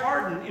Garrett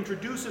Hardin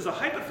introduces a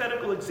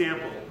hypothetical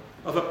example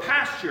of a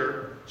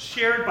pasture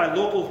shared by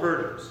local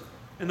herders.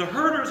 And the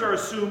herders are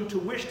assumed to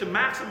wish to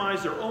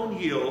maximize their own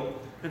yield,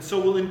 and so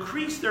will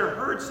increase their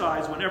herd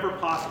size whenever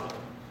possible.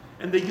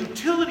 And the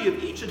utility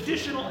of each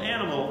additional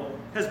animal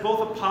has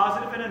both a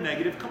positive and a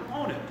negative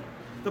component.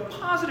 The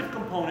positive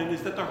component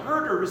is that the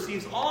herder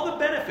receives all the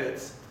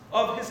benefits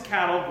of his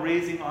cattle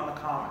grazing on the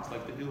commons,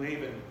 like the New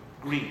Haven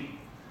green.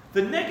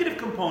 The negative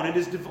component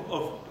is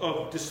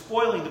of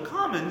despoiling the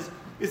commons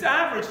is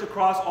averaged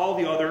across all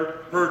the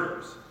other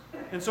herders.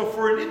 And so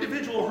for an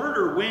individual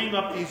herder weighing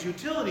up these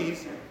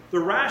utilities, the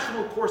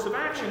rational course of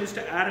action is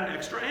to add an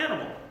extra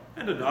animal,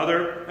 and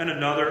another,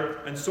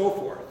 and so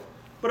forth.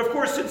 But of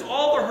course, since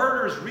all the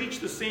herders reach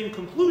the same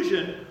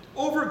conclusion,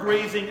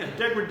 overgrazing and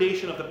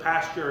degradation of the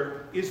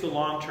pasture is the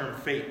long-term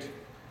fate.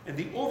 And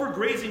the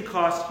overgrazing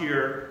cost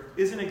here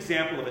is an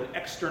example of an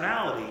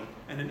externality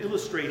and an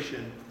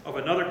illustration of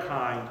another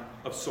kind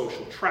of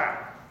social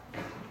trap.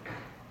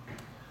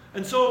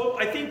 And so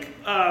I think,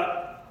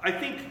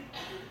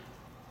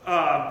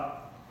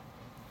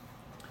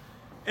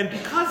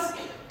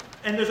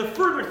 and there's a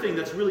further thing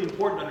that's really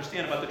important to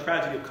understand about the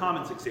tragedy of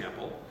commons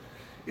example,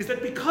 is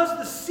that because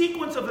the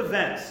sequence of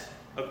events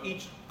of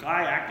each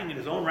guy acting in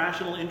his own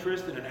rational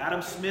interest in an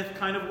Adam Smith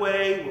kind of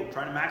way, we're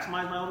trying to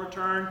maximize my own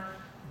return,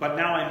 but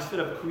now instead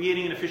of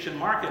creating an efficient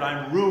market,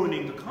 I'm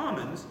ruining the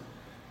commons.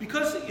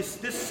 Because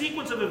this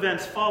sequence of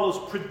events follows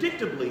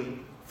predictably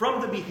from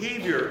the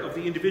behavior of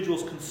the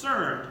individuals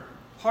concerned,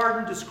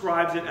 Hardin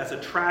describes it as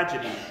a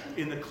tragedy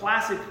in the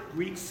classic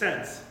Greek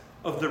sense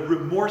of the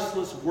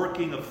remorseless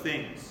working of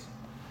things.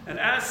 And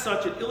as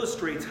such, it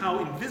illustrates how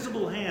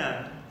invisible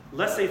hand,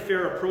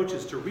 laissez-faire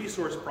approaches to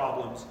resource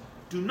problems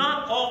do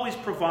not always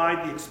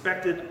provide the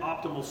expected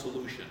optimal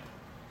solution.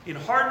 In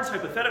Hardin's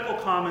hypothetical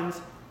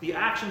commons, the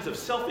actions of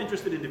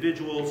self-interested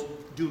individuals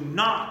do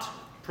not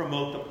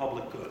promote the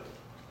public good.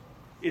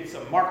 It's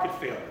a market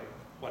failure,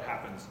 what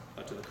happens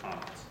to the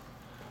commons.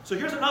 So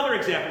here's another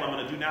example I'm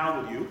going to do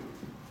now with you.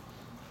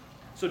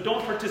 So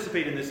don't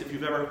participate in this if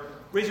you've ever,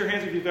 raise your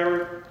hands if you've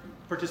ever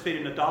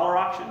participated in a dollar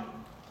auction.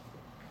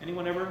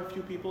 Anyone ever? A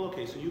few people?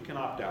 Okay, so you can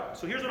opt out.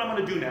 So here's what I'm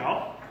going to do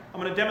now. I'm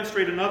going to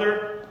demonstrate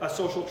another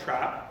social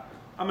trap.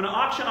 I'm going to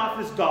auction off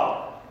this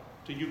dollar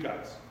to you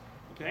guys,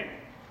 okay?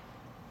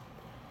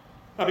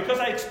 Now, because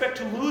I expect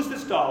to lose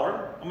this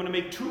dollar, I'm going to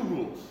make two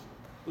rules.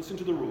 Listen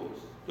to the rules.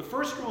 The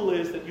first rule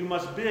is that you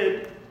must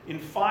bid in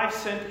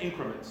 5-cent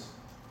increments,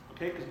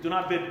 okay? Because do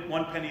not bid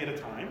 1 penny at a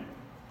time.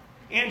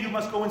 And you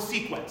must go in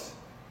sequence,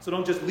 so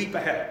don't just leap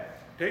ahead.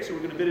 Okay, so we're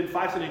going to bid in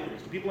 5-cent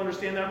increments. Do people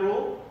understand that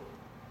rule?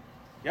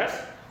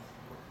 Yes?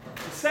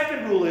 The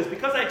second rule is,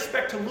 because I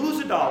expect to lose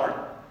a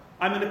dollar,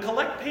 I'm going to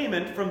collect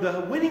payment from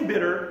the winning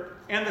bidder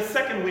and the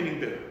second winning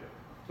bidder.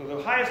 So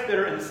the highest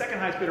bidder and the second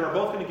highest bidder are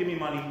both going to give me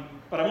money,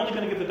 but I'm only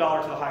going to give the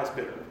dollar to the highest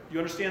bidder. You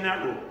understand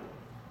that rule?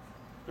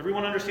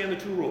 Everyone understand the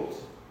two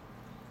rules?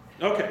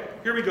 Okay,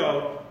 here we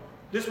go.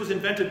 This was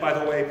invented, by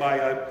the way, by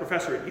a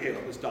professor at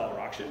Yale, this dollar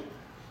auction.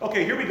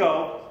 Okay, here we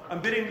go.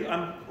 I'm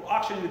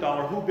auctioning the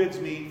dollar. Who bids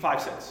me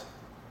 5 cents?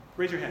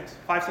 Raise your hands.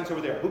 5 cents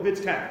over there. Who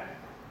bids 10?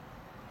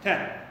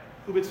 10.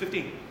 Who bids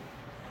 15?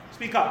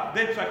 Speak up.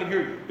 Bid so I can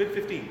hear you. Bid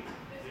 15.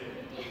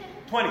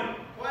 20.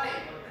 20.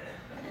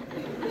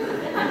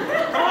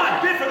 Come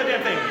on, bid for the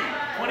damn thing.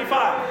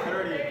 25.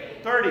 30.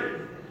 30.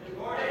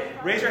 40.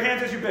 Raise your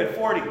hands as you bid.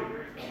 40.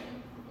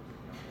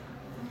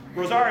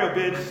 Rosario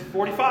bids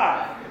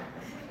 45.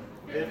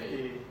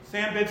 50.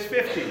 Sam bids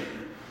 50.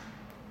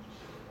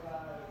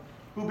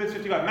 Who bids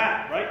 55?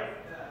 Matt, right?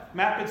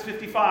 Matt bids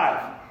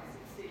 55.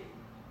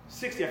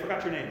 60. I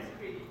forgot your name.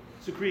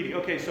 Sukriti.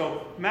 Okay,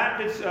 so Matt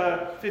bids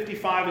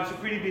 55 and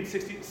Sukriti bids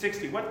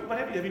 60. What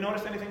have you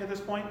noticed anything at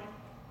this point?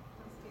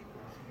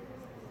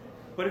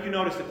 What have you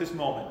noticed at this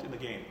moment in the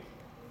game?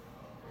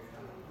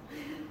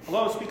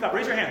 Hello, speak up.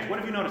 Raise your hands. What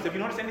have you noticed? Have you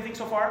noticed anything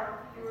so far?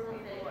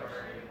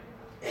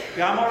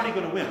 Yeah, I'm already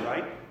going to win,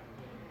 right?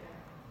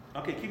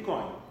 Okay, keep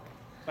going.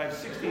 I have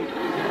 60.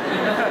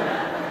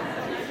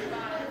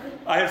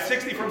 I have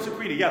 60 from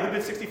Sukriti. Yeah, who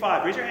bid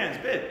 65? Raise your hands.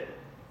 Bid.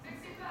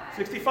 65.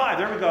 65.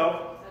 There we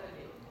go.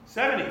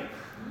 70.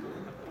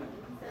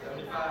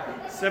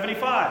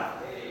 75.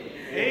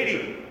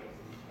 80.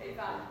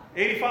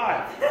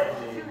 85.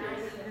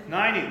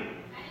 90.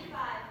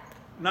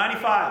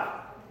 95.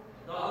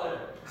 $1.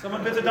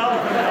 Someone bids $1 for $1.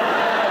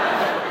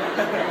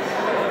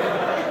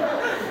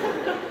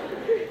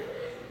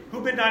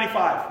 Who bid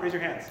 95? Raise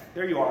your hands.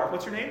 There you are.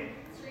 What's your name?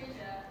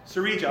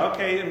 Sarija.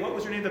 Okay, and what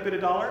was your name that bid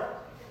 $1?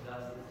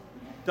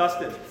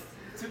 Dustin.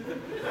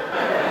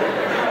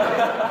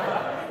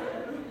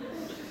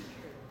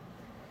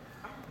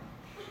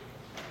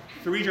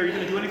 Sarija, are you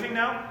going to do anything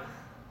now? I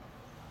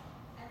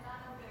thought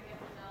I was going to get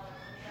the $1.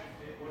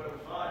 It would have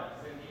been fun,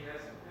 then he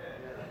has to pay.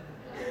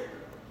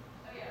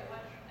 Okay,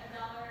 what?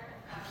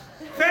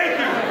 $1. Thank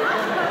you.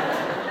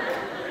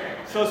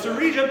 So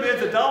Sarija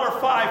bids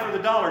 $1.05 for the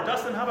 $1.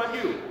 Dustin, how about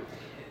you?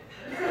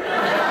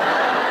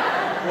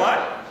 What?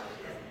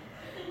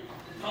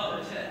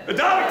 $1.10.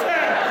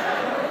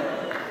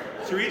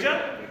 Sarija?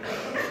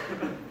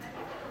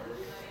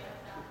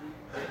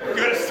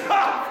 Good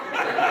stuff.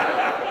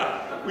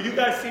 Will you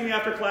guys see me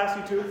after class,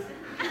 you two?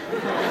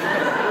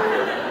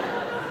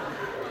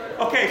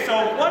 Okay,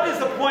 so what is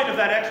the point of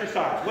that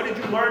exercise? What did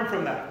you learn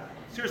from that?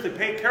 Seriously,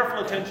 pay careful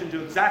attention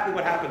to exactly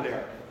what happened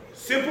there.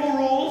 Simple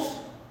rules.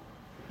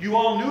 You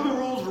all knew the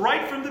rules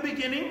right from the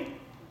beginning,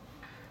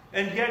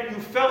 and yet you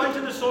fell into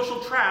the social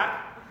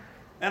trap,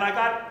 and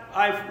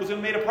I was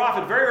made a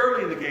profit very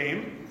early in the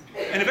game,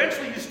 and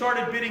eventually you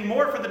started bidding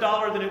more for the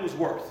 $1 than it was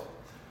worth,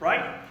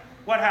 right?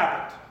 What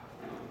happened?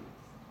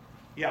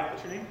 Yeah,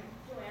 what's your name?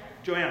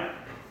 Joanna.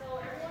 So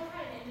everyone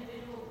had an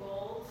individual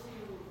goal to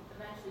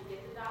eventually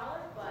get the $1,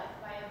 but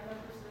by everyone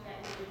pursuing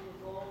that individual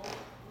goal,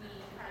 we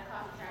kind of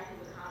caught the track of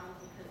the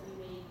commons because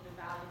we made the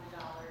value of the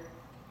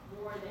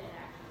 $1 more than it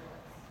actually was.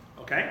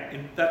 Okay,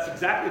 and that's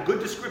exactly a good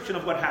description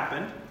of what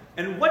happened.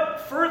 And what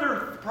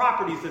further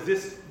properties does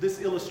this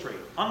illustrate?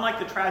 Unlike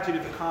the tragedy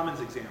of the commons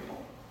example.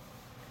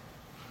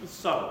 It's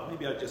subtle,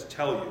 maybe I'll just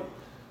tell you.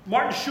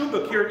 Martin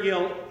Schubach here at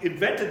Yale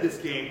invented this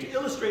game to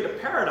illustrate a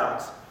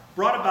paradox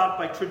brought about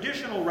by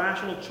traditional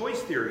rational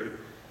choice theory,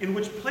 in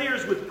which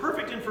players with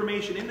perfect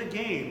information in the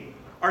game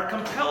are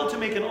compelled to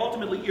make an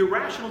ultimately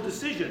irrational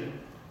decision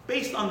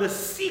based on the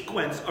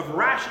sequence of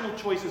rational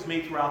choices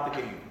made throughout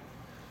the game.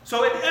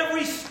 So at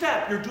every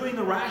step, you're doing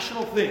the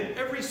rational thing.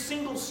 Every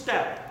single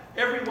step,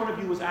 every one of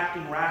you was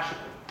acting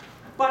rationally.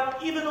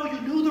 But even though you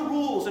knew the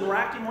rules and were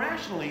acting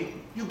rationally,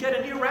 you get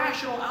an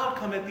irrational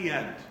outcome at the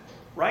end,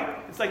 right?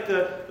 It's like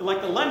the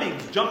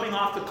lemmings jumping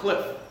off the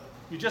cliff.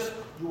 You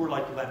were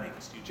like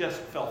lemmings. You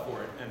just fell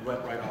for it and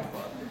went right off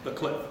the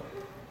cliff.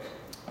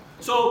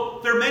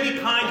 So there are many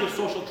kinds of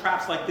social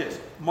traps like this.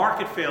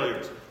 Market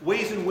failures,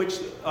 ways in which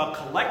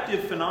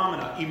collective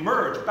phenomena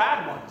emerge,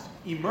 bad ones,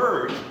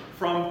 emerge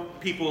from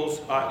people's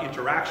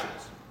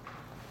interactions.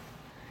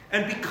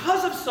 And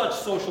because of such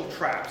social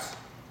traps,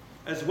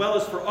 as well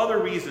as for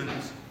other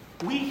reasons,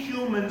 we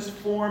humans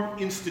form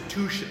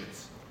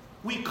institutions.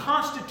 We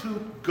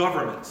constitute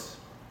governments.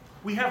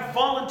 We have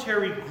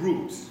voluntary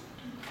groups.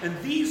 And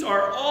these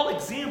are all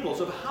examples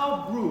of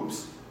how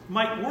groups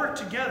might work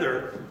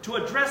together to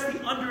address the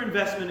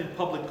underinvestment in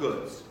public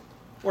goods,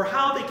 or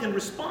how they can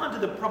respond to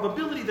the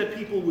probability that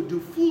people would do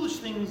foolish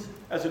things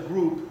as a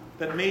group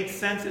that made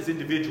sense as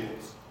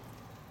individuals.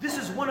 This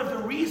is one of the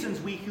reasons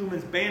we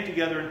humans band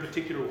together in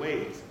particular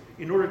ways,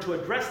 in order to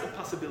address the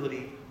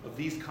possibility of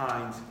these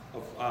kinds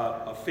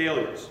of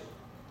failures.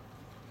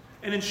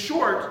 And in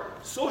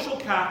short, social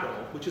capital,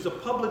 which is a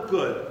public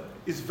good,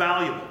 is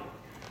valuable.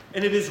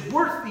 And it is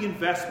worth the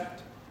investment.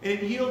 And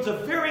it yields a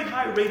very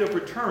high rate of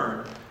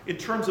return in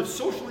terms of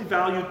socially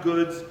valued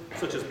goods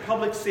such as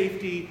public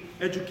safety,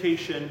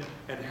 education,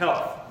 and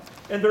health.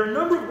 And there are a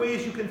number of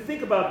ways you can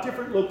think about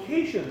different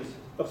locations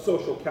of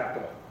social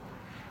capital.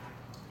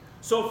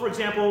 So, for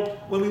example,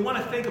 when we want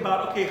to think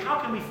about, okay, how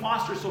can we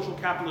foster social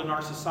capital in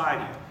our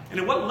society? And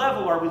at what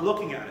level are we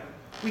looking at it?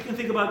 We can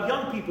think about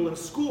young people in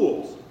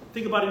schools,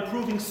 think about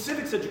improving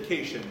civics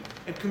education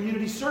and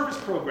community service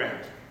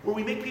programs, where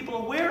we make people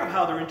aware of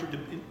how they're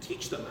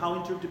teach them how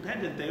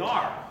interdependent they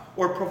are,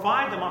 or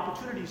provide them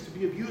opportunities to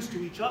be of use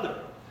to each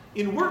other.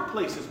 In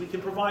workplaces, we can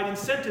provide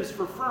incentives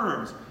for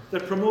firms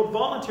that promote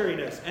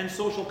voluntariness and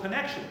social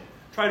connection,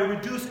 try to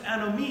reduce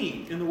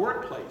anomie in the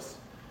workplace.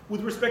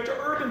 With respect to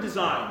urban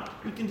design,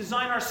 we can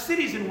design our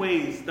cities in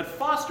ways that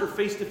foster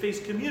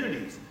face-to-face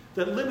communities,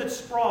 that limit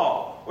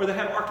sprawl, or that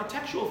have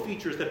architectural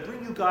features that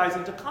bring you guys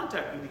into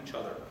contact with each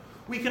other.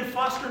 We can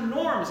foster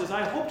norms, as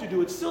I hope to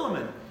do at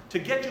Silliman, to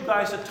get you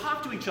guys to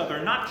talk to each other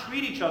and not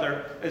treat each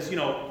other as,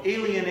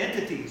 alien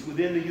entities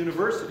within the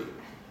university.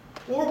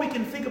 Or we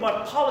can think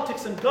about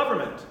politics and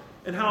government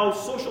and how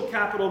social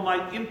capital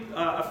might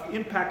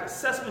impact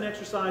assessment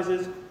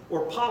exercises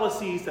or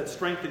policies that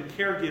strengthen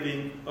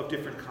caregiving of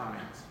different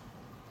kinds.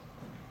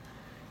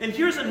 And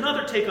here's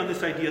another take on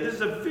this idea. This is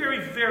a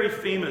very, very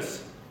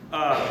famous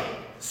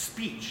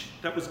speech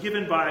that was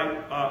given by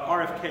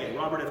RFK,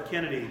 Robert F.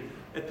 Kennedy,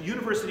 at the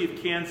University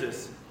of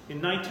Kansas in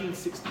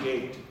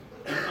 1968.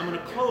 And I'm going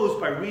to close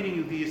by reading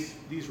you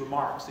these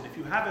remarks. And if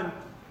you haven't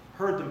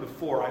heard them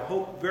before, I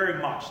hope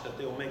very much that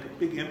they will make a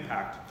big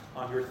impact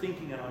on your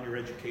thinking and on your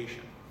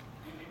education.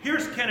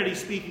 Here's Kennedy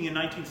speaking in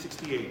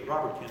 1968,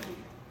 Robert Kennedy.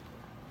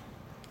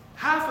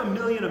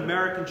 500,000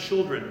 American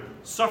children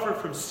suffer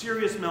from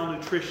serious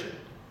malnutrition,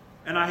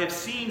 and I have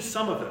seen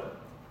some of them.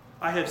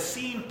 I have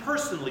seen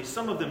personally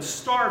some of them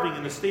starving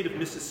in the state of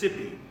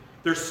Mississippi,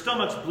 their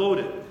stomachs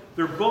bloated,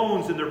 their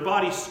bones and their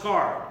bodies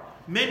scarred,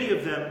 many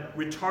of them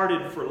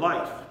retarded for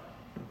life.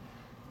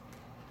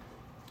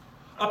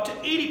 Up to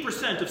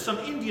 80% of some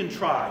Indian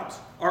tribes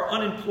are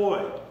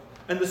unemployed,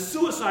 and the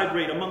suicide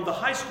rate among the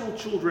high school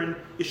children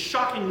is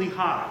shockingly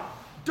high,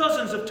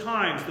 dozens of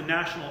times the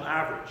national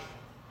average.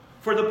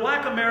 For the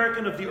black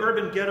American of the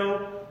urban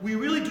ghetto, we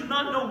really do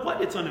not know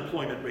what its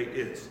unemployment rate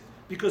is,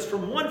 because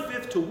from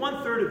 1/5 to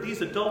 1/3 of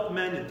these adult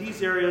men in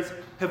these areas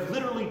have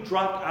literally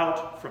dropped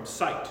out from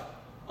sight,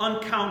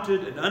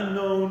 uncounted and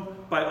unknown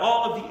by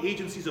all of the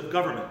agencies of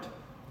government,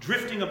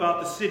 drifting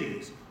about the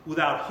cities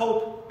without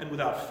hope and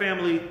without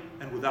family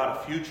and without a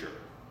future.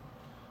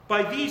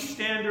 By these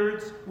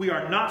standards, we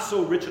are not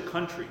so rich a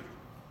country.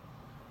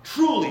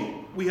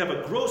 Truly, we have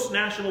a gross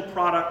national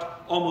product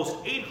almost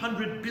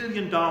 $800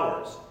 billion.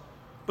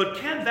 But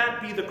can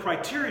that be the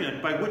criterion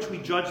by which we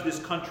judge this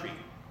country?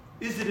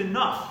 Is it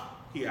enough,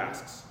 he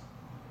asks.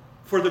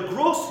 For the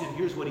gross, and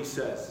here's what he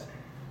says,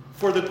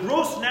 for the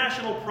gross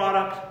national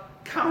product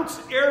counts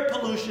air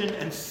pollution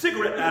and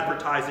cigarette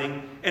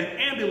advertising and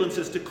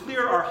ambulances to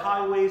clear our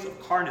highways of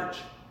carnage.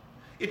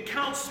 It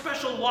counts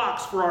special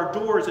locks for our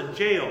doors and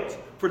jails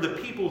for the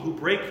people who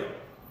break them.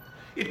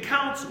 It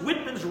counts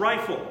Whitman's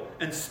rifle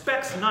and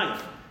Speck's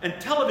knife and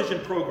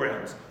television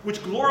programs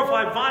which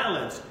glorify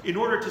violence in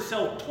order to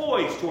sell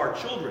toys to our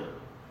children.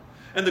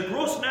 And the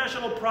gross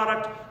national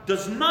product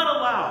does not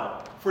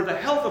allow for the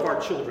health of our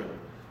children,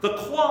 the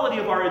quality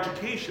of our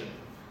education,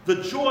 the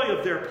joy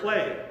of their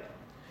play.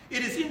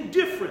 It is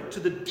indifferent to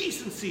the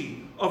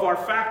decency of our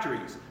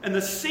factories and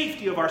the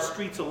safety of our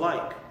streets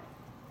alike.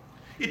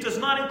 It does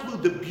not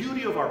include the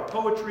beauty of our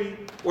poetry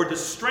or the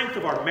strength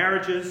of our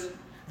marriages,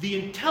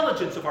 the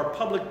intelligence of our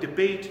public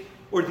debate,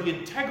 or the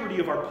integrity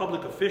of our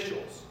public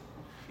officials.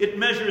 It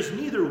measures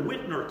neither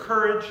wit nor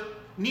courage,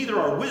 neither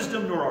our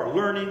wisdom nor our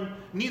learning,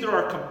 neither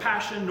our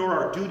compassion nor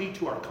our duty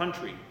to our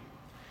country.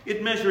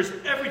 It measures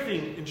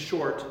everything, in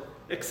short,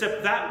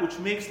 except that which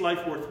makes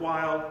life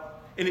worthwhile,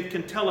 and it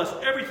can tell us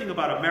everything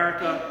about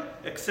America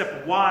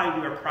except why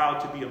we are proud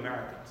to be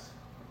Americans.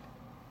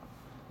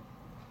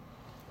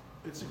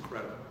 It's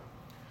incredible.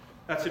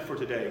 That's it for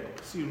today.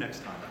 See you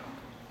next time.